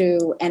react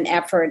to an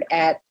effort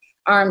at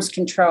arms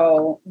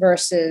control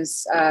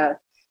versus,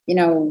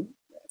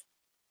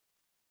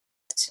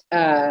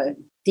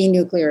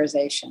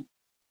 denuclearization?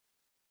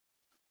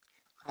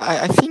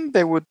 I think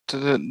they would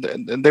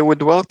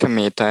welcome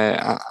it.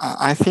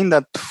 I think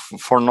that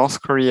for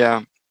North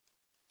Korea,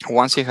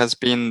 once it has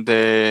been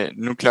the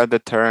nuclear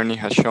deterrent, it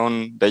has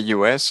shown the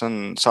US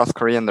and South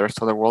Korea and the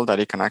rest of the world that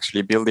it can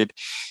actually build it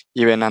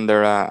even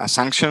under a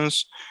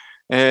sanctions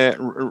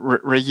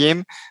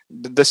regime.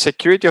 The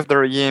security of the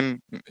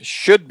regime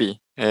should be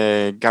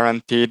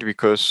guaranteed,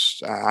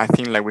 because I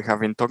think, like we have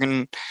been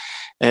talking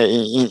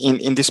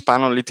in this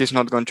panel, it is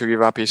not going to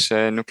give up its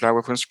nuclear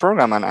weapons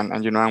program.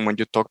 And when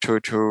you talk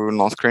to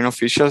North Korean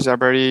officials, they're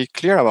very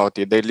clear about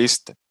it. They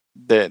list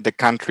the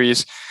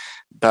countries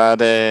that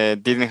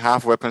didn't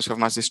have weapons of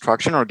mass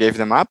destruction or gave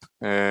them up.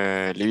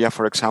 Libya,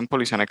 for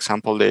example, is an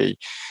example they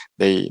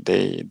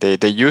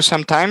use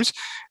sometimes,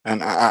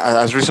 and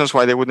as reasons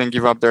why they wouldn't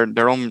give up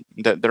their own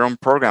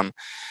program.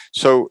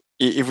 So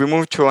if we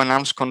move to an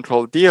arms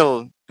control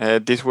deal,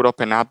 this would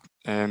open up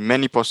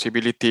many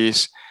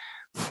possibilities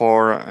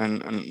for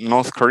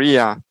North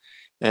Korea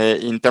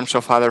in terms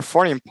of other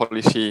foreign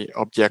policy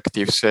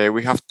objectives.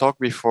 We have talked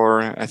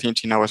before, I think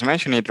Gina was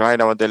mentioning it, right,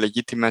 about the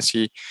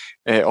legitimacy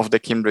of the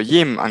Kim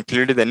regime. And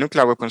clearly the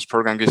nuclear weapons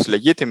program gives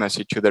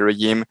legitimacy to the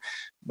regime,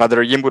 but the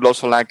regime would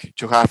also like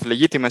to have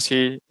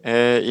legitimacy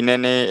in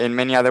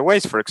many other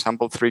ways, for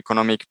example, through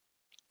economic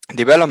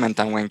development.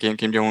 And when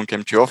Kim Jong-un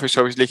came to office,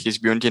 obviously his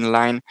Byung-jin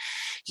line,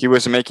 he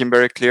was making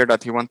very clear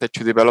that he wanted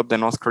to develop the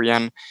North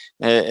Korean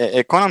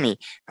economy.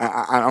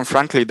 And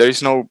frankly, there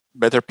is no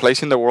better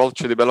place in the world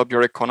to develop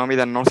your economy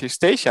than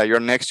Northeast Asia.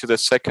 You're next to the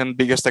second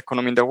biggest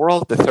economy in the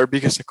world, the third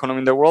biggest economy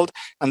in the world,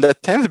 and the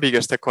 10th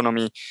biggest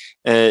economy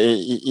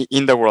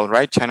in the world,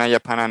 right? China,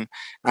 Japan,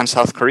 and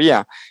South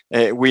Korea.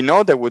 We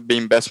know there would be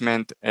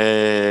investment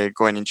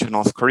going into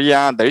North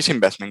Korea. There is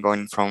investment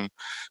going from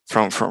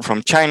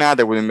China.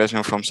 There would be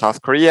investment from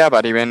South Korea,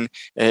 but even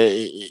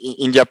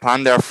in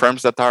Japan, there are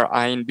firms that are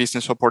eyeing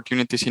business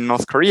opportunities in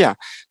North Korea.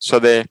 So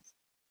the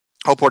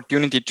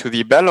opportunity to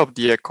develop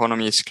the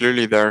economy is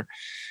clearly there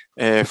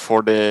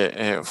for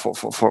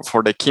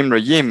the Kim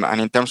regime.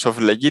 And in terms of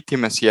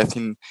legitimacy, I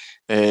think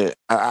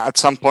at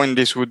some point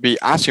this would be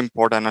as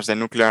important as the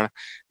nuclear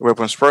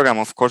weapons program.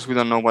 Of course, we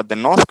don't know what the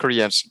North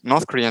Koreans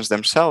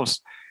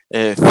themselves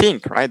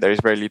think, right? There is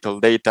very little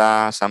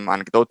data, some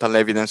anecdotal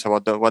evidence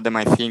about what they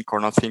might think or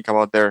not think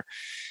about the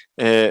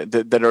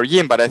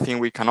regime, but I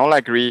think we can all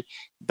agree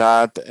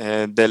that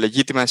the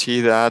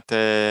legitimacy that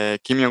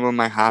Kim Jong-un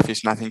might have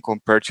is nothing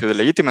compared to the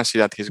legitimacy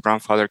that his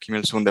grandfather Kim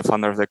Il-sung, the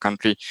founder of the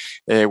country,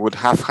 would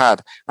have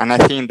had. And I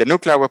think the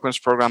nuclear weapons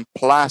program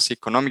plus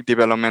economic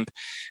development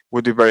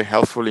would be very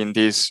helpful in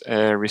this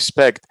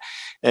respect.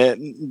 The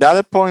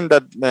other point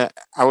that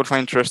I would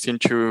find interesting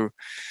to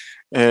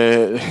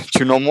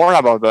know more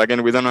about, but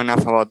again, we don't know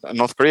enough about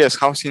North Korea, is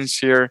how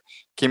sincere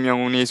Kim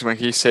Jong-un is when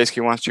he says he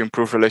wants to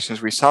improve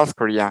relations with South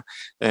Korea.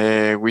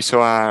 We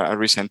saw a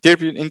recent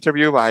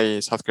interview by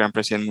South Korean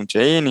President Moon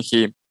Jae-in.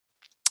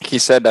 He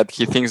said that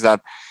he thinks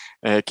that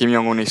Kim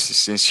Jong-un is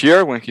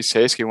sincere when he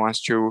says he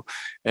wants to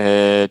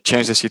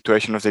change the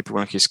situation of the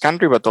people in his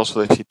country, but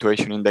also the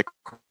situation in the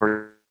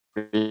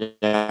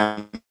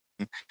Korean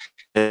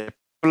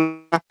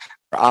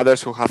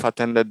others who have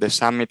attended the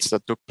summits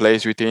that took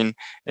place between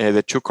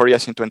the two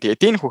Koreas in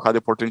 2018, who had the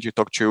opportunity to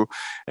talk to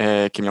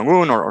Kim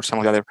Jong-un or some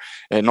of the other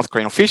North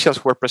Korean officials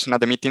who were present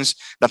at the meetings,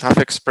 that have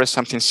expressed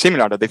something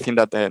similar, that they think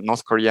that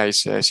North Korea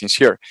is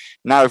sincere.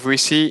 Now, if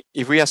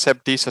we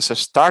accept this as a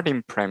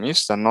starting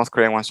premise, that North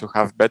Korea wants to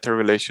have better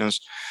relations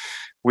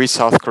with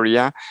South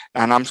Korea,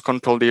 an arms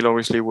control deal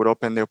obviously would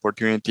open the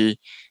opportunity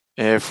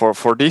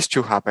for this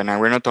to happen.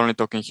 And we're not only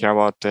talking here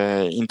about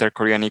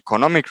inter-Korean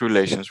economic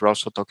relations, we're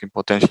also talking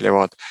potentially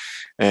about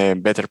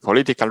better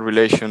political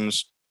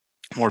relations,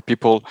 more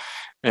people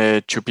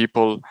to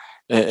people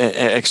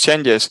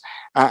exchanges.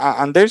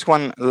 And there's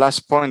one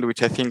last point,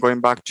 which I think,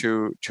 going back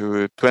to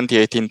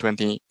 2018,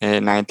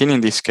 2019 in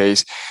this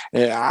case,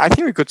 I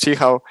think we could see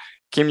how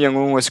Kim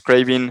Jong-un was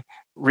craving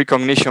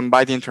recognition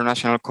by the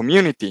international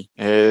community.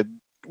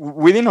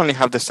 We didn't only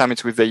have the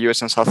summits with the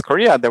US and South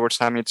Korea. There were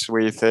summits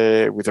with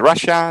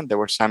Russia. There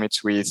were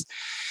summits with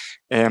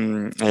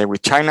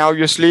China,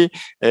 obviously.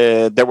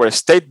 There were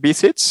state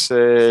visits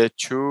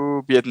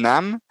to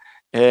Vietnam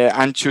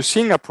and to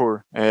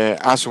Singapore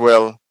as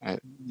well,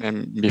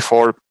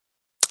 before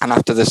and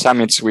after the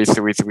summits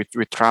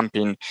with Trump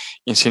in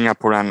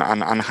Singapore and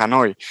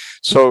Hanoi.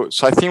 So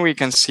I think we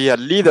can see a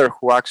leader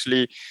who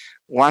actually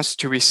wants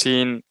to be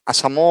seen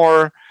as a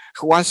more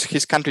wants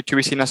his country to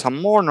be seen as a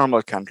more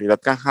normal country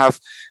that can have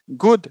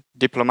good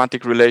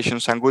diplomatic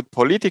relations and good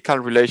political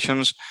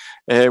relations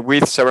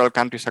with several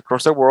countries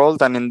across the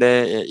world and in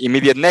the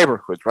immediate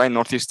neighborhood, right?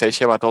 Northeast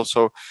Asia, but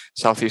also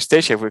Southeast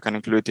Asia, if we can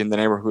include in the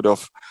neighborhood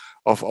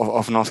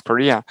of North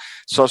Korea.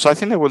 So I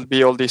think there will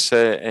be all these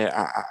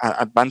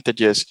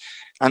advantages.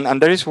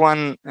 And there is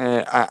one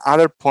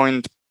other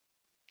point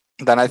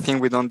that I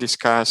think we don't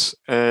discuss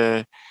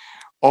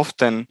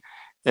often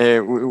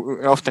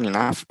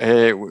enough,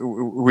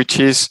 which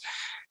is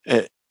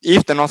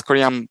if the North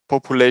Korean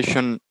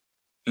population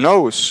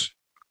knows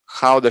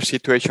how their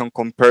situation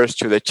compares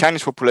to the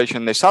Chinese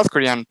population, the South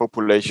Korean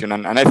population,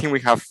 and I think we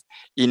have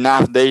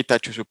enough data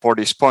to support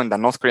this point that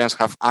North Koreans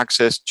have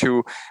access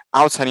to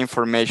outside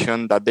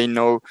information, that they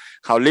know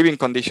how living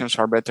conditions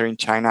are better in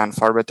China and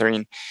far better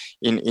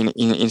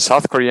in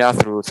South Korea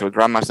through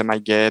dramas they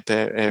might get,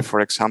 for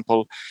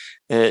example,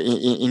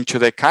 into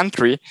the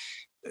country.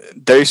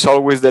 There is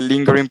always the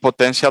lingering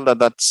potential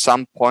that at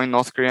some point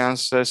North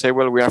Koreans say,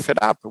 well, we are fed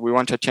up. We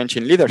want a change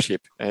in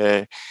leadership.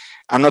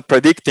 I'm not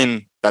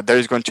predicting that there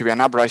is going to be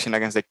an uprising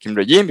against the Kim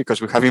regime,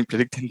 because we have been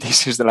predicting this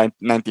since the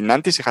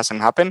 1990s. It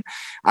hasn't happened.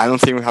 I don't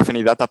think we have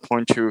any data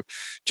point to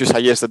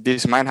suggest that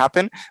this might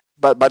happen.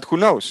 But who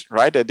knows,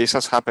 right? This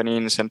has happened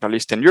in Central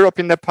Eastern Europe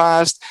in the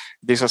past.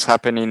 This has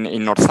happened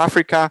in North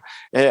Africa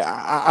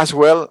as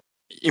well,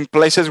 in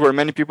places where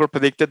many people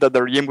predicted that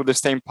the regime would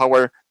stay in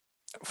power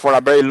for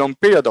a very long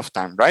period of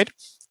time, right?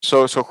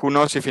 So who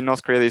knows if in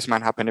North Korea this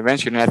might happen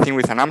eventually. And I think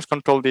with an arms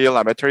control deal,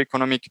 a better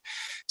economic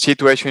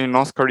situation in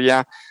North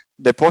Korea,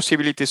 the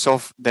possibilities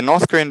of the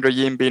North Korean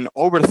regime being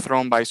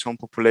overthrown by its own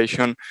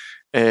population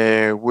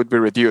would be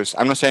reduced.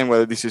 I'm not saying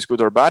whether this is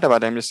good or bad,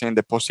 but I'm just saying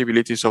the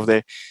possibilities of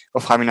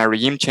having a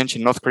regime change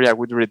in North Korea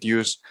would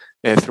reduce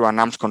through an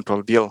arms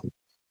control deal.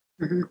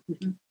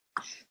 Mm-hmm.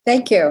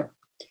 Thank you.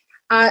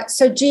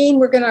 So Jean,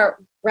 we're going to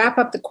wrap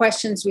up the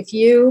questions with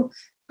you.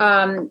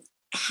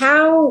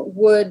 How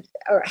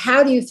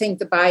do you think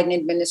the Biden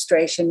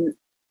administration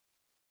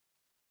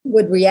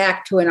would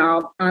react to an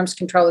arms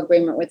control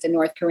agreement with the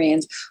North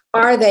Koreans?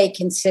 Are they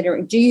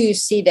considering, do you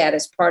see that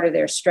as part of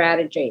their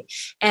strategy?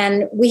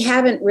 And we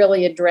haven't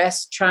really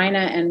addressed China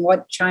and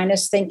what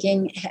China's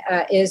thinking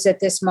is at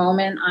this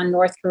moment on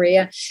North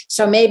Korea.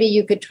 So maybe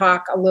you could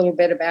talk a little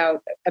bit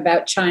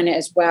about China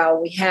as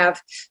well. We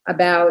have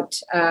about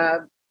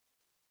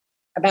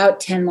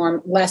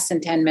less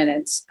than 10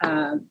 minutes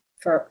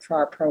for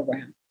our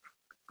program.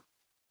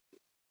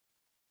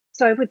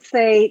 So I would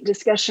say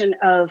discussion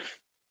of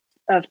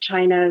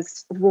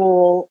China's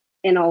role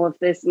in all of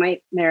this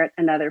might merit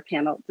another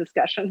panel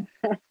discussion,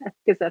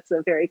 because that's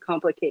a very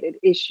complicated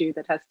issue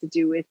that has to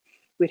do with,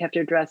 we'd have to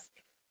address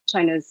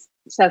China's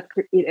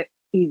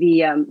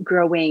the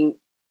growing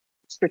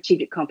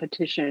strategic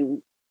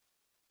competition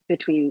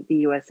between the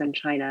US and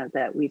China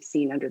that we've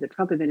seen under the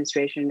Trump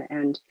administration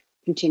and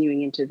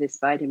continuing into this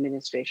Biden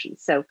administration.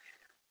 So,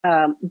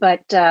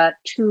 but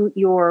to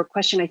your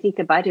question, I think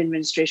the Biden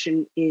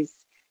administration is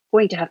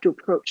going to have to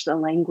approach the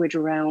language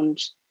around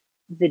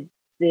the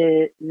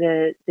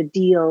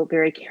deal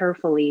very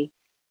carefully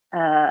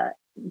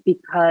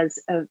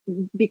because of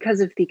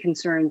the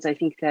concerns I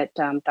think that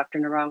Dr.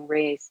 Narang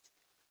raised,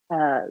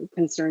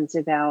 concerns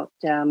about.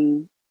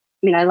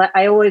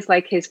 I always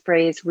like his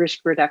phrase risk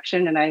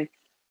reduction, and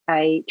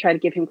I try to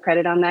give him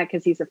credit on that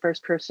because he's the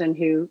first person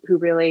who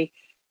really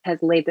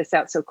has laid this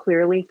out so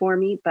clearly for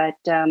me. But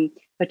to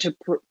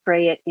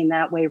phrase it in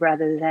that way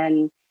rather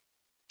than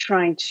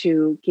trying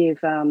to give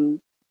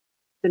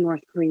the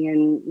North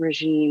Korean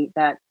regime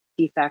that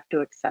de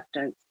facto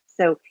acceptance.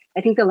 So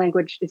I think the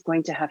language is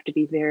going to have to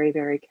be very,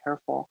 very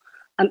careful.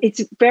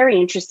 It's very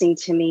interesting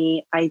to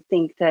me. I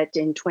think that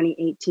in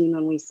 2018,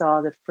 when we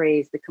saw the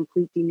phrase, the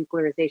complete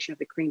denuclearization of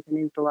the Korean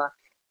Peninsula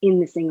in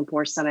the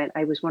Singapore summit,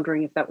 I was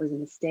wondering if that was a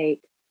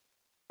mistake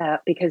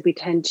because we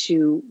tend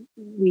to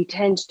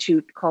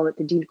call it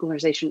the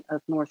denuclearization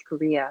of North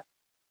Korea,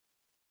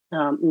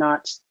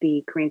 not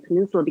the Korean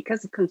Peninsula,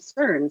 because of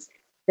concerns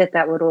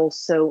that would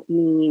also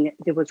mean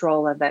the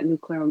withdrawal of that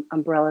nuclear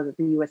umbrella that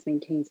the US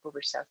maintains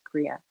over South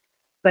Korea.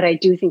 But I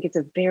do think it's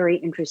a very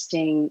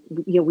interesting,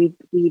 we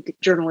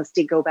journalists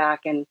did go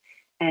back and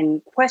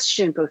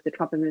question both the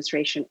Trump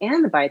administration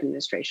and the Biden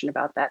administration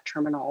about that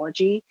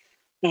terminology.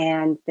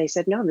 And they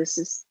said, no,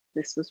 this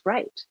was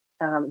right.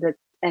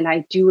 And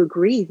I do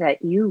agree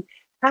that you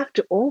have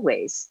to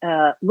always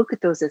look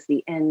at those as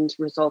the end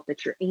result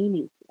that you're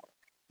aiming for.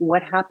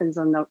 What happens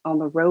on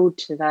the road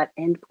to that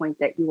endpoint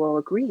that you all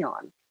agree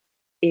on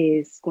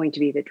is going to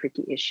be the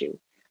tricky issue.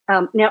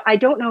 Now, I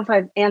don't know if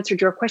I've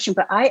answered your question,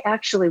 but I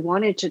actually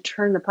wanted to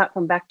turn the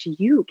platform back to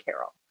you,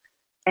 Carol,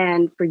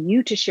 and for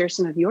you to share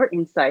some of your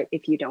insight,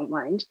 if you don't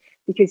mind,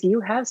 because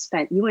you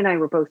and I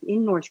were both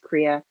in North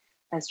Korea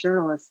as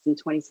journalists in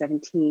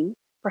 2017,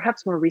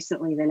 perhaps more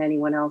recently than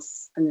anyone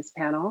else on this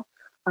panel.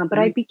 But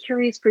I'd be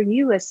curious for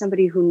you, as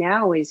somebody who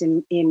now is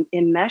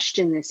enmeshed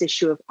in this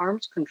issue of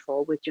arms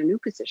control with your new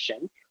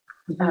position,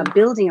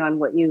 building on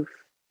what you've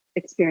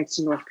experienced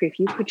in North Korea, if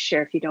you could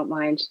share, if you don't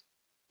mind,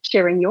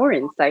 sharing your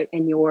insight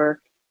and your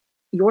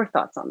your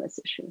thoughts on this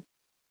issue.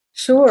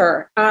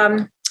 Sure.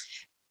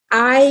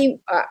 I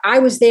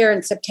was there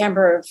in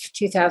September of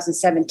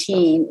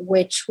 2017,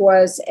 which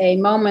was a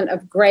moment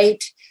of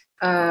great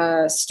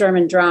Sturm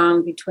und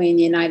Drang between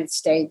the United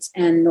States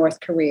and North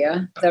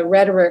Korea. The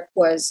rhetoric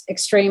was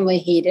extremely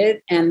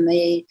heated, and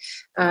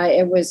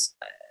it was,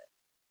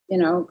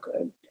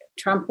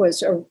 Trump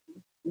was a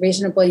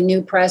reasonably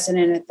new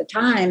president at the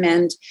time,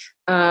 and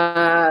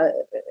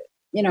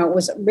it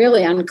was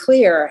really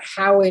unclear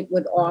how it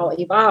would all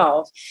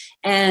evolve.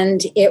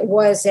 And it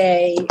was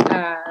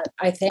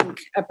I think,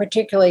 a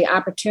particularly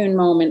opportune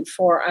moment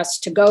for us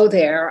to go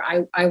there.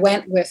 I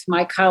went with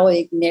my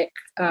colleague, Nick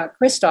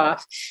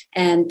Kristof,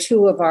 and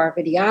two of our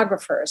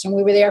videographers, and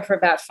we were there for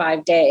about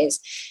 5 days.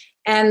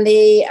 And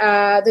the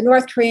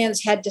North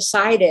Koreans had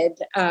decided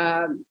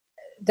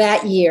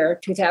that year,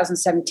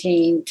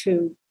 2017,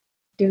 to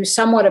do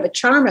somewhat of a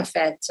charm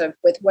offensive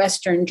with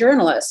Western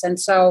journalists. And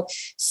so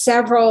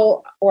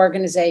several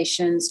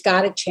organizations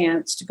got a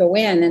chance to go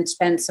in and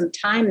spend some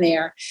time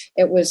there.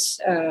 It was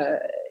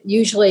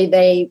usually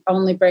they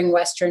only bring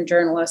Western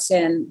journalists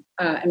in,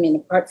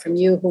 apart from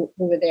you who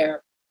were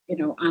there,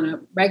 on a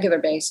regular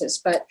basis,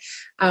 but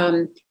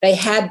they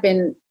had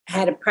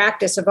a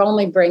practice of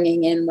only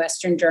bringing in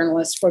Western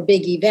journalists for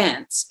big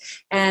events.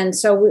 And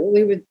so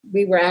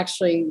we were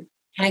actually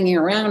hanging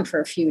around for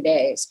a few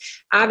days.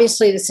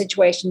 Obviously, the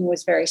situation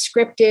was very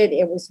scripted.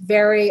 It was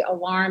very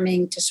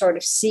alarming to sort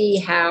of see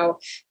how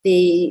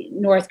the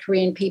North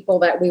Korean people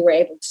that we were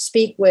able to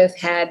speak with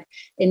had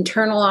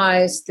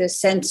internalized the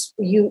sense,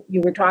 you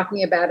were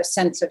talking about a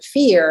sense of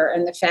fear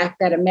and the fact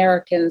that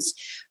Americans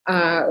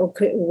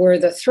were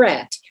the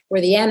threat,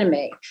 were the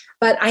enemy.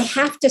 But I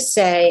have to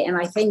say, and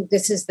I think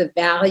this is the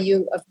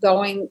value of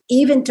going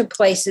even to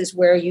places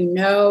where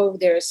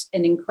there's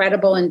an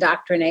incredible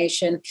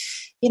indoctrination.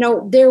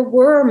 There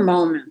were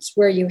moments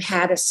where you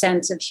had a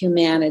sense of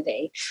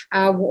humanity.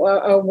 A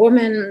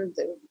woman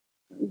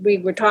we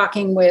were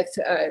talking with,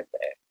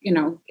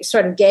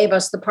 sort of gave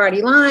us the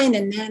party line.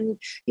 And then,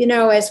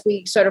 as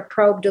we sort of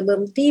probed a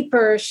little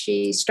deeper,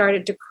 she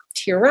started to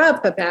tear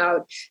up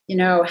about,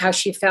 how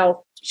she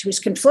felt. She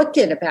was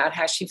conflicted about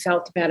how she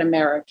felt about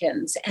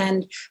Americans.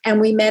 And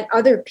we met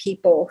other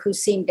people who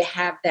seemed to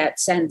have that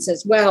sense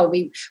as well.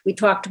 We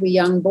talked to a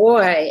young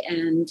boy,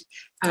 and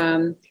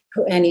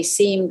he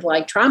seemed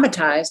like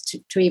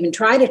traumatized to even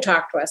try to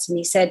talk to us. And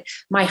he said,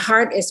 "My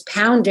heart is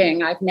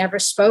pounding. I've never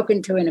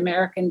spoken to an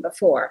American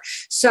before."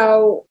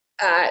 So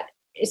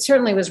it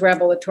certainly was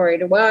revelatory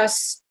to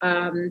us.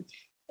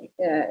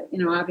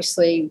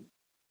 Obviously,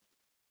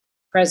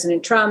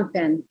 President Trump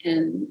and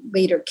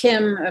Leader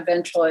Kim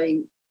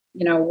eventually,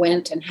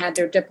 went and had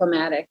their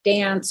diplomatic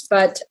dance.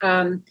 But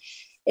I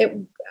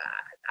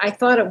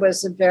thought it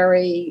was a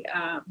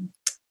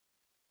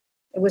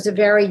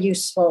very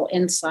useful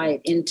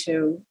insight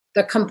into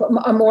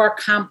a more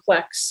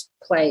complex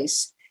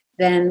place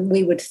than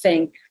we would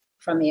think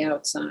from the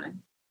outside.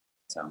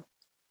 So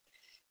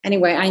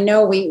anyway, I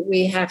know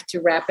we have to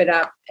wrap it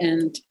up,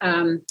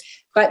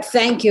 but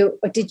thank you.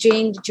 Did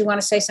you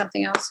want to say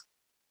something else?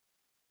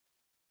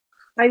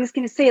 I was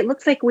going to say, it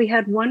looks like we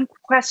had one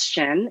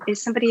question.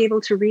 Is somebody able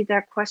to read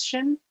that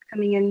question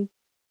coming in?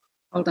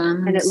 Hold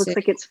on. And it looks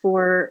like it's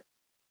for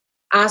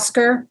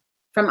Oscar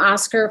from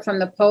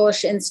the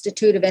Polish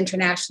Institute of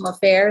International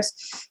Affairs.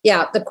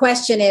 Yeah, the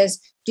question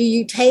is, do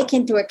you take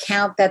into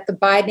account that the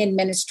Biden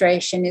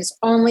administration is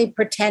only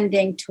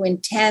pretending to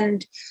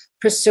intend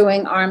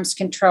pursuing arms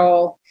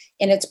control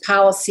in its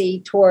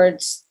policy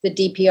towards the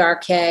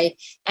DPRK,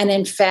 and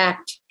in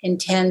fact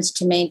intends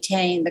to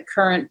maintain the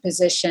current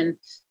position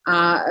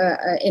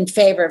in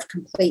favor of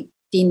complete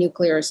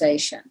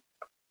denuclearization?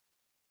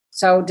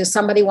 So does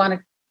somebody want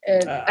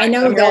to,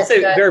 I'll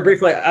say very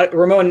briefly,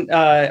 Ramon,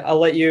 I'll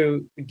let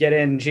you get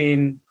in,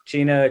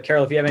 Gina,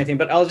 Carol, if you have anything,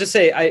 but I'll just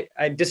say,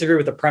 I disagree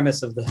with the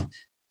premise of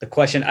the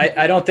question.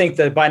 I don't think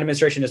the Biden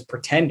administration is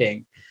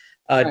pretending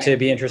to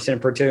be interested in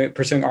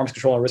pursuing arms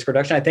control and risk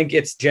reduction. I think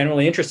it's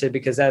generally interested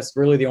because that's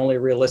really the only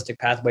realistic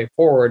pathway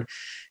forward.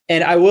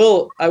 And I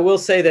will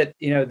say that,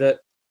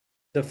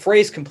 the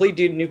phrase complete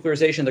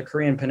denuclearization of the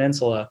Korean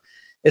Peninsula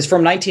is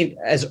from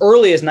as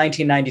early as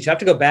 1992. I have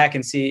to go back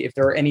and see if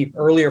there are any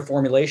earlier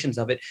formulations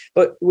of it.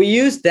 But we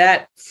use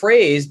that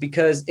phrase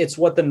because it's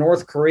what the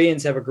North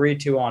Koreans have agreed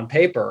to on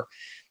paper.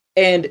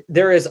 And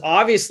there is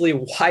obviously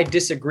wide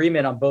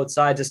disagreement on both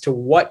sides as to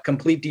what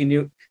complete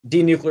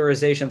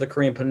denuclearization of the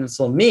Korean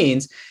Peninsula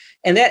means.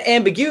 And that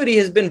ambiguity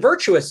has been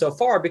virtuous so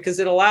far because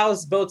it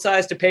allows both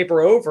sides to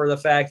paper over the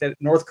fact that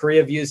North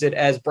Korea views it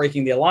as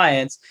breaking the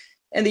alliance,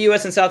 and the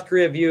US and South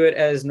Korea view it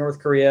as North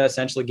Korea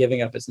essentially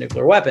giving up its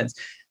nuclear weapons.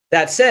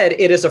 That said,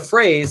 it is a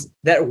phrase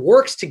that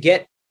works to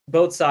get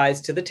both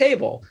sides to the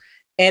table.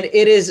 And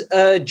it is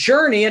a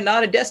journey and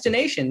not a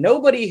destination.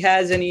 Nobody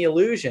has any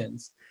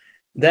illusions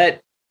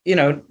that,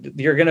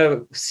 you're going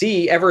to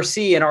ever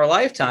see in our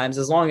lifetimes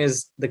as long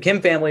as the Kim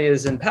family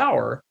is in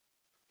power.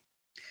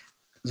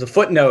 As a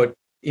footnote,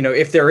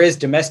 if there is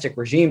domestic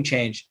regime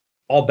change,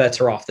 all bets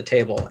are off the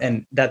table.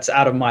 And that's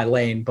out of my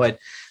lane. But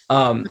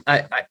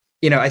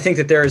I think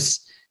that there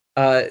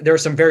are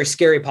some very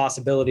scary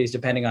possibilities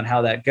depending on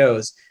how that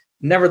goes.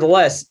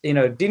 Nevertheless,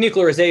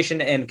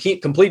 denuclearization and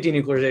complete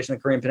denuclearization of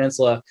the Korean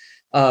Peninsula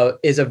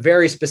is a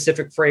very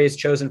specific phrase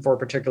chosen for a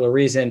particular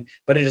reason,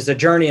 but it is a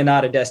journey and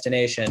not a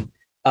destination.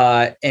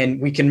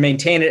 And we can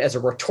maintain it as a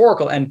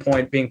rhetorical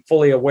endpoint, being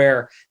fully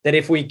aware that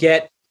if we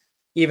get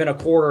even a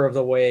quarter of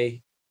the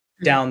way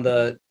down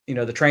the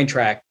train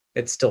track,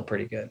 it's still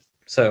pretty good.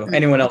 So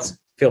anyone else,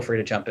 feel free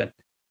to jump in.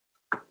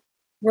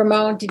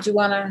 Ramon, did you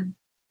want to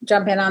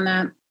jump in on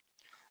that?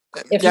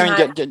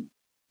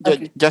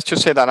 Okay. Just to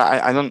say that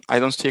I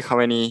don't see how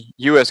any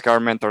U.S.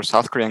 government or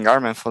South Korean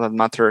government, for that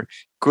matter,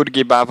 could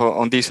give up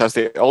on this as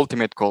the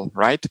ultimate goal,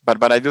 right?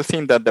 But I do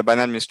think that the Biden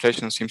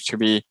administration seems to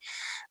be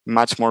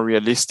much more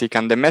realistic,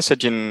 and the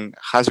messaging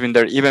has been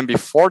there even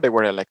before they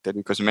were elected,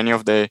 because many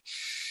of the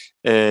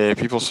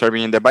people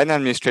serving in the Biden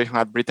administration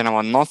had written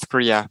about North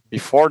Korea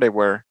before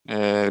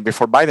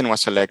before Biden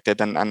was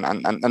elected,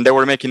 and they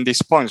were making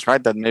these points,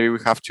 right? That maybe we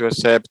have to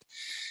accept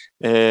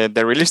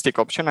the realistic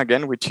option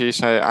again, which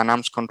is an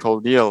arms control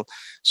deal.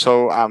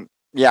 So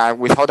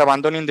without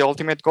abandoning the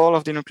ultimate goal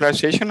of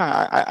denuclearization,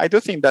 I do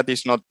think that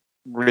is not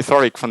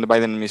rhetoric from the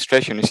Biden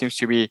administration. It seems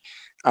to be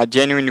a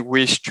genuine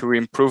wish to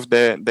improve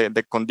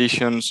the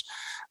conditions,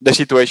 the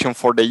situation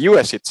for the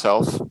U.S.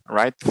 itself,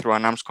 right, through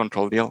an arms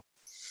control deal.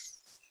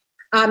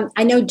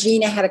 I know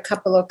Gina had a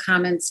couple of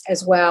comments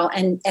as well,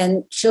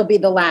 and she'll be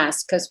the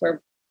last because we're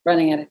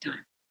running out of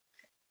time.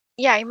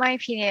 Yeah, in my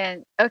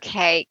opinion,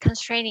 okay,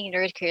 constraining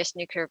North Korea's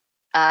nuclear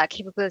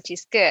capability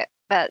is good,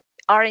 but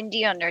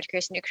R&D on North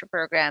Korea's nuclear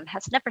program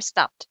has never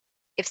stopped.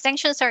 If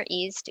sanctions are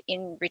eased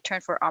in return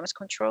for arms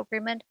control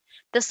agreement,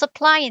 the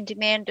supply and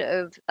demand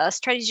of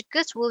strategic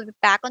goods will be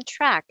back on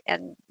track,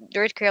 and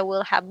North Korea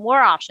will have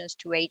more options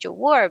to wage a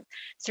war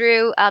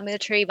through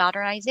military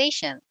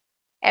modernization.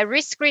 A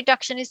risk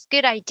reduction is a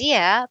good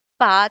idea,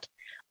 but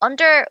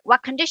under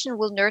what condition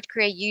will North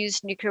Korea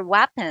use nuclear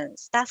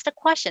weapons? That's the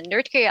question.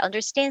 North Korea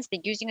understands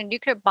that using a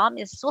nuclear bomb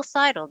is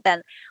suicidal.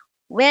 Then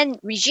when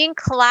regime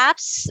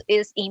collapse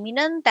is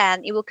imminent,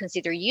 then it will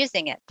consider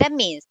using it. That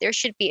means there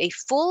should be a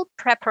full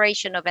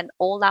preparation of an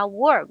all-out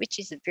war, which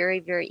is a very,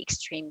 very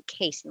extreme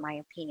case, in my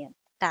opinion.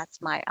 That's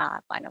my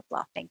final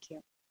thought. Thank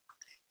you.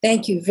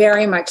 Thank you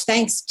very much.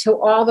 Thanks to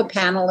all the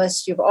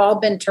panelists. You've all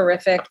been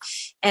terrific.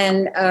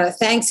 And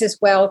thanks as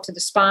well to the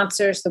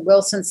sponsors, the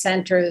Wilson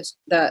Centers,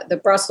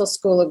 the Brussels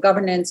School of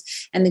Governance,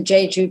 and the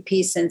Jeju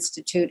Peace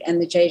Institute and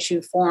the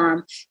Jeju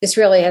Forum. This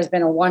really has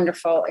been a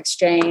wonderful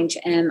exchange.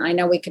 And I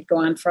know we could go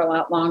on for a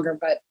lot longer,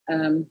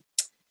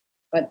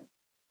 but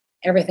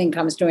everything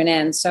comes to an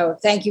end. So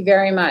thank you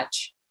very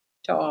much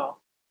to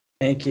all.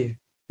 Thank you.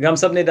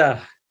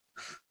 감사합니다.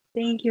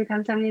 Thank you.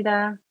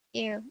 감사합니다.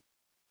 Thank you.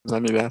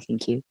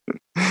 Thank you.